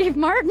week with Steve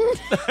Martin.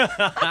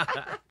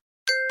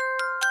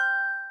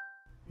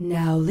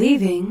 Now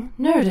leaving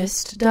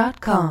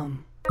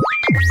Nerdist.com.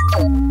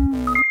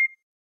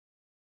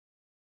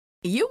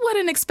 You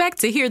wouldn't expect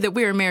to hear that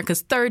we're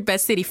America's third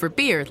best city for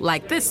beer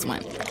like this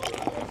one.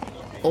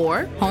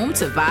 Or home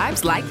to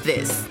vibes like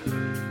this.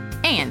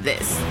 And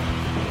this.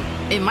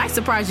 It might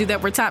surprise you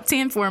that we're top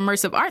 10 for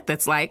immersive art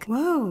that's like,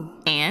 whoa.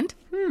 And,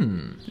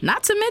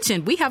 not to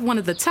mention, we have one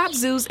of the top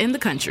zoos in the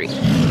country.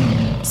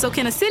 So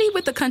can a city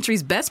with the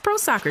country's best pro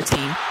soccer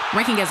team,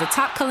 ranking as a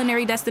top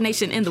culinary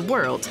destination in the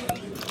world,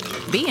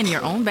 be in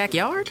your own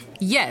backyard?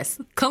 Yes,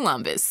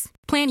 Columbus.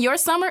 Plan your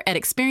summer at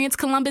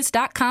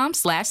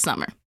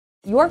experiencecolumbus.com/summer.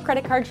 Your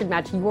credit card should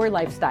match your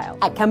lifestyle.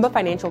 At Kemba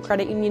Financial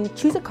Credit Union,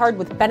 choose a card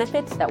with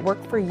benefits that work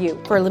for you.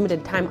 For a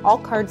limited time, all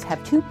cards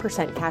have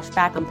 2% cash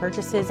back on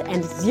purchases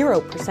and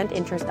 0%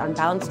 interest on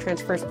balance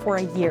transfers for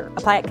a year.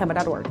 Apply at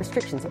Kemba.org.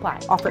 Restrictions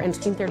apply. Offer ends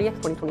June 30th,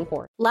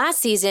 2024. Last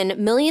season,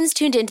 millions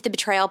tuned into the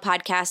Betrayal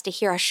podcast to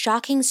hear a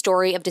shocking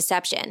story of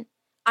deception.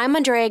 I'm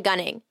Andrea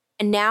Gunning,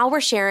 and now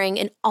we're sharing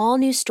an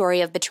all-new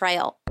story of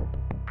betrayal.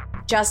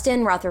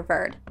 Justin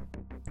Rutherford.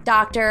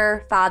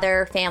 Doctor,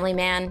 father, family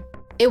man.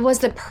 It was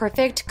the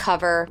perfect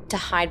cover to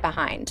hide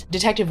behind.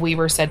 Detective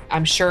Weaver said,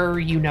 "I'm sure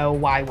you know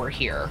why we're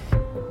here."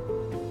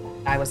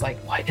 I was like,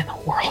 what in the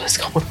world is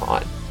going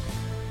on?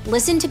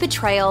 Listen to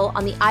Betrayal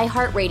on the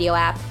iHeartRadio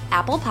app,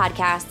 Apple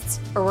Podcasts,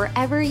 or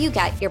wherever you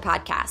get your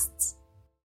podcasts.